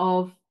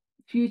of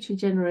future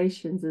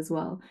generations as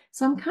well.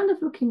 So I'm kind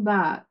of looking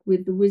back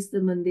with the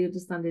wisdom and the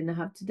understanding I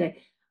have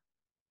today.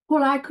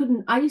 Paul,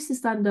 I used to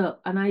stand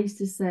up and I used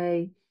to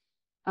say,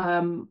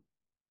 um,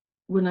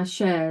 when I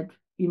shared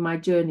in my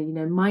journey,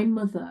 my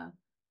mother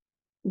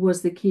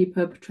was the key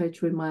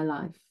perpetrator in my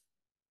life.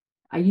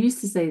 I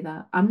used to say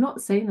that. I'm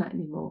not saying that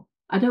anymore.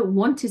 I don't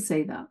want to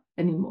say that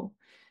anymore.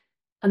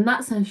 And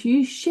that's a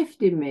huge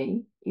shift in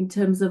me in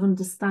terms of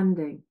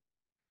understanding,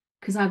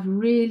 because I've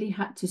really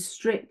had to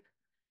strip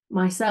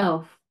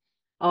myself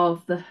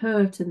of the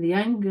hurt and the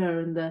anger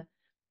and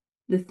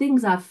the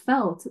things I've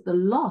felt, the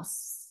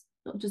loss,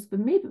 not just for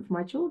me, but for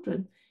my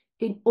children,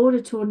 in order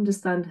to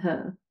understand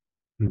her.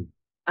 Hmm.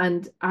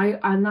 And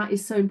that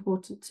is so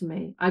important to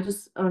me.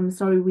 I'm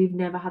sorry we've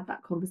never had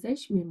that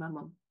conversation with my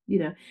mum.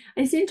 And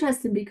it's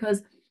interesting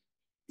because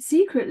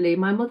secretly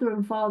my mother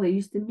and father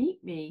used to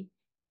meet me,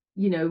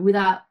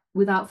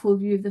 without full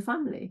view of the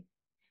family.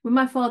 When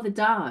my father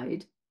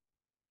died,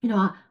 he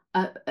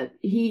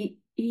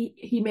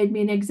made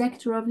me an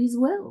executor of his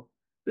will,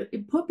 but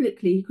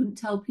publicly he couldn't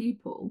tell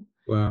people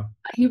Wow.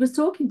 he was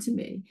talking to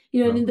me.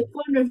 And Wow. in the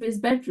corner of his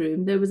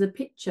bedroom there was a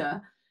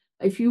picture.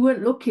 If you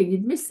weren't looking,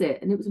 you'd miss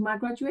it, and it was my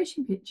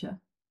graduation picture.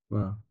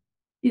 Wow.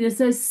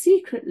 So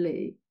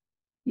secretly,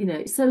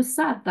 it's so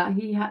sad that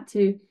he had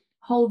to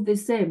hold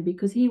this in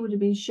because he would have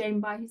been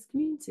shamed by his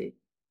community.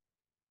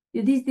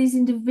 These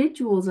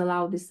individuals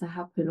allow this to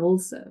happen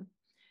also.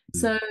 Hmm.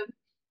 So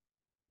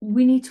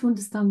we need to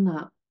understand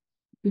that,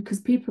 because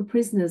people are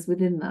prisoners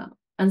within that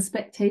and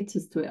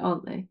spectators to it,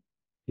 aren't they?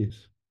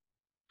 Yes.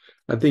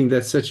 I think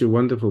that's such a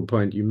wonderful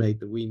point you make,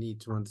 that we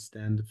need to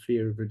understand the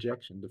fear of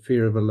rejection, the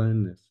fear of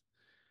aloneness.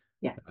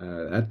 Yeah.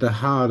 At the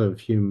heart of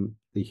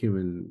the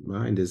human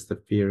mind is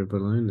the fear of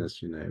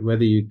aloneness,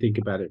 whether you think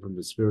about it from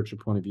the spiritual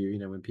point of view,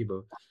 when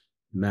people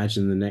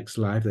imagine the next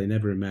life, they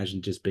never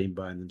imagine just being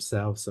by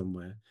themselves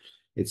somewhere.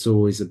 It's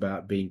always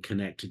about being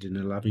connected in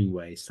a loving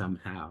way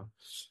somehow.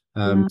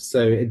 Yeah.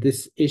 So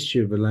this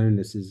issue of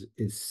aloneness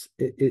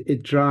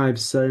it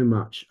drives so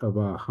much of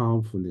our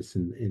harmfulness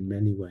in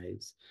many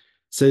ways.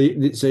 So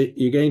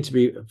you're going to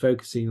be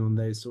focusing on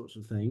those sorts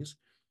of things,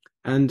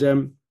 and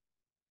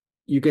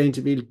you're going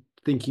to be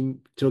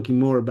talking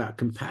more about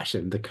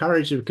compassion, the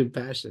courage of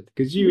compassion,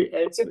 because you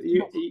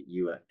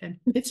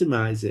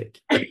epitomize it.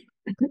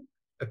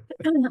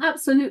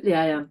 Absolutely,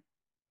 I am.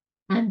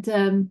 And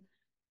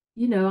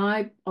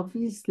I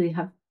obviously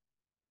have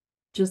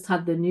just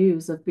had the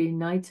news of being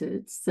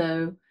knighted.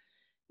 So,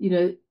 you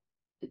know,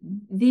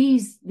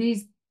 these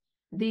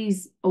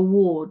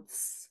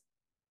awards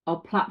are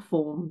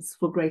platforms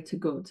for greater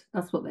good.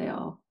 That's what they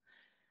are.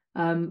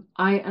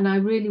 I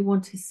really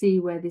want to see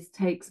where this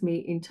takes me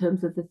in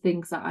terms of the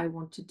things that I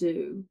want to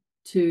do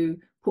to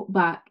put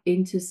back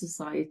into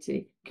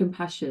society: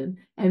 compassion,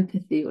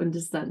 empathy,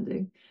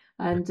 understanding.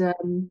 And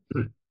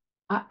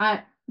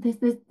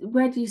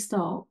where do you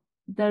start?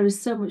 There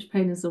is so much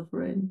pain and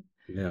suffering.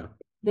 Yeah.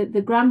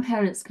 The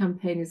grandparents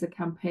campaign is a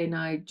campaign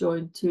I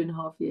joined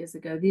 2.5 years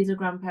ago. These are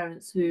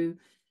grandparents who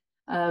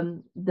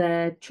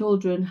their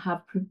children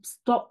have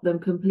stopped them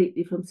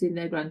completely from seeing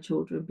their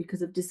grandchildren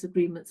because of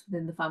disagreements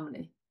within the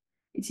family.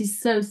 It is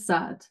so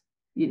sad.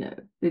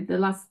 The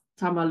last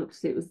time I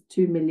looked at it was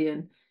 2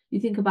 million. You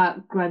think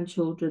about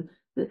grandchildren,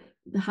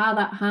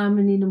 how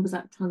many numbers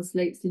that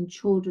translates in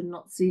children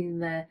not seeing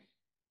their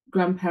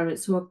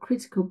grandparents who are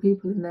critical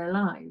people in their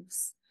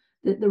lives.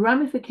 The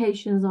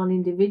ramifications on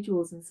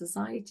individuals and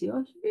society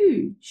are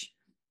huge.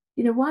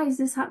 Why is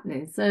this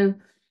happening? So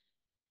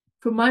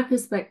from my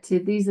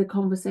perspective, these are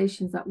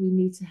conversations that we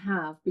need to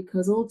have,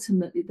 because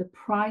ultimately the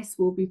price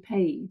will be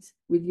paid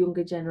with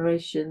younger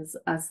generations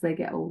as they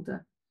get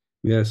older.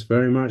 Yes,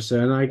 very much so.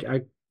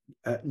 And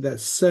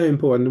that's so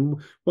important.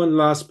 And one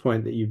last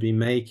point that you've been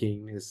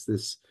making is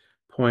this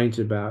point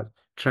about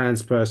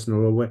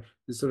transpersonal, or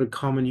the sort of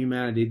common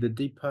humanity, the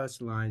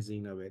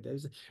depersonalizing of it.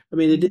 I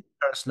mean, it is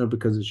personal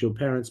because it's your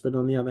parents, but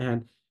on the other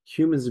hand,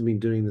 humans have been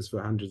doing this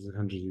for hundreds and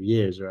hundreds of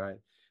years, right?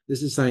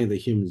 This is something that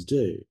humans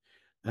do,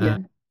 uh, Yeah.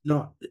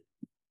 not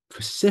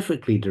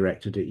specifically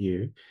directed at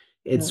you.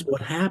 It's No.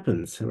 what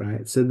happens,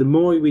 right? So the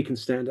more we can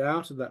stand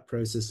out of that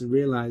process and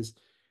realize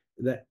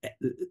that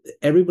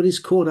everybody's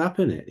caught up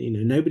in it.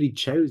 Nobody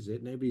chose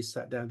it. Nobody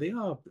sat down and think,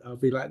 oh, I'll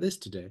be like this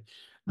today.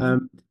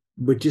 Um,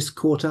 we're just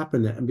caught up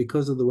in it. And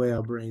because of the way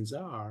our brains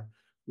are,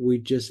 we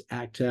just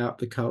act out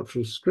the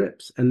cultural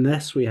scripts,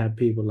 unless we have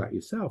people like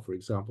yourself, for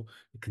example,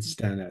 who can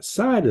stand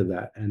outside of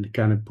that and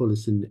kind of pull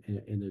us in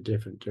a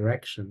different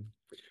direction.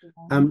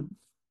 Um,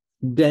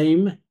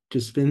 Dame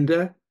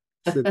Jasvinder,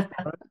 so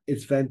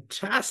it's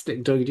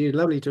fantastic talking to you.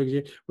 Lovely talking to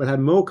you. We'll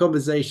have more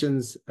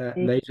conversations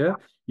later.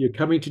 You're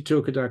coming to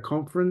talk at our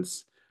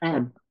conference I on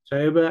am.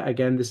 October.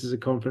 Again, this is a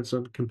conference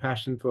on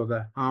compassion for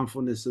the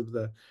harmfulness of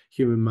the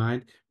human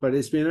mind. But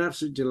it's been an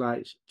absolute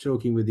delight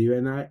talking with you.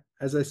 And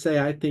as I say,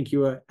 I think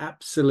you are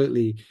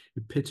absolutely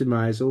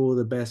epitomize all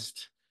the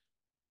best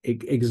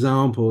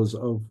examples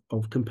of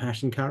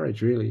compassion,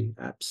 courage. Really,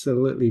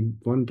 absolutely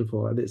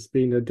wonderful. And it's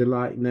been a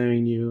delight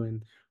knowing you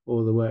and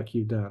all the work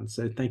you've done.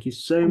 So thank you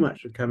so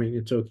much for coming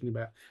and talking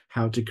about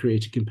how to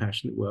create a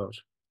compassionate world.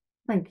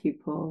 Thank you,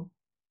 Paul.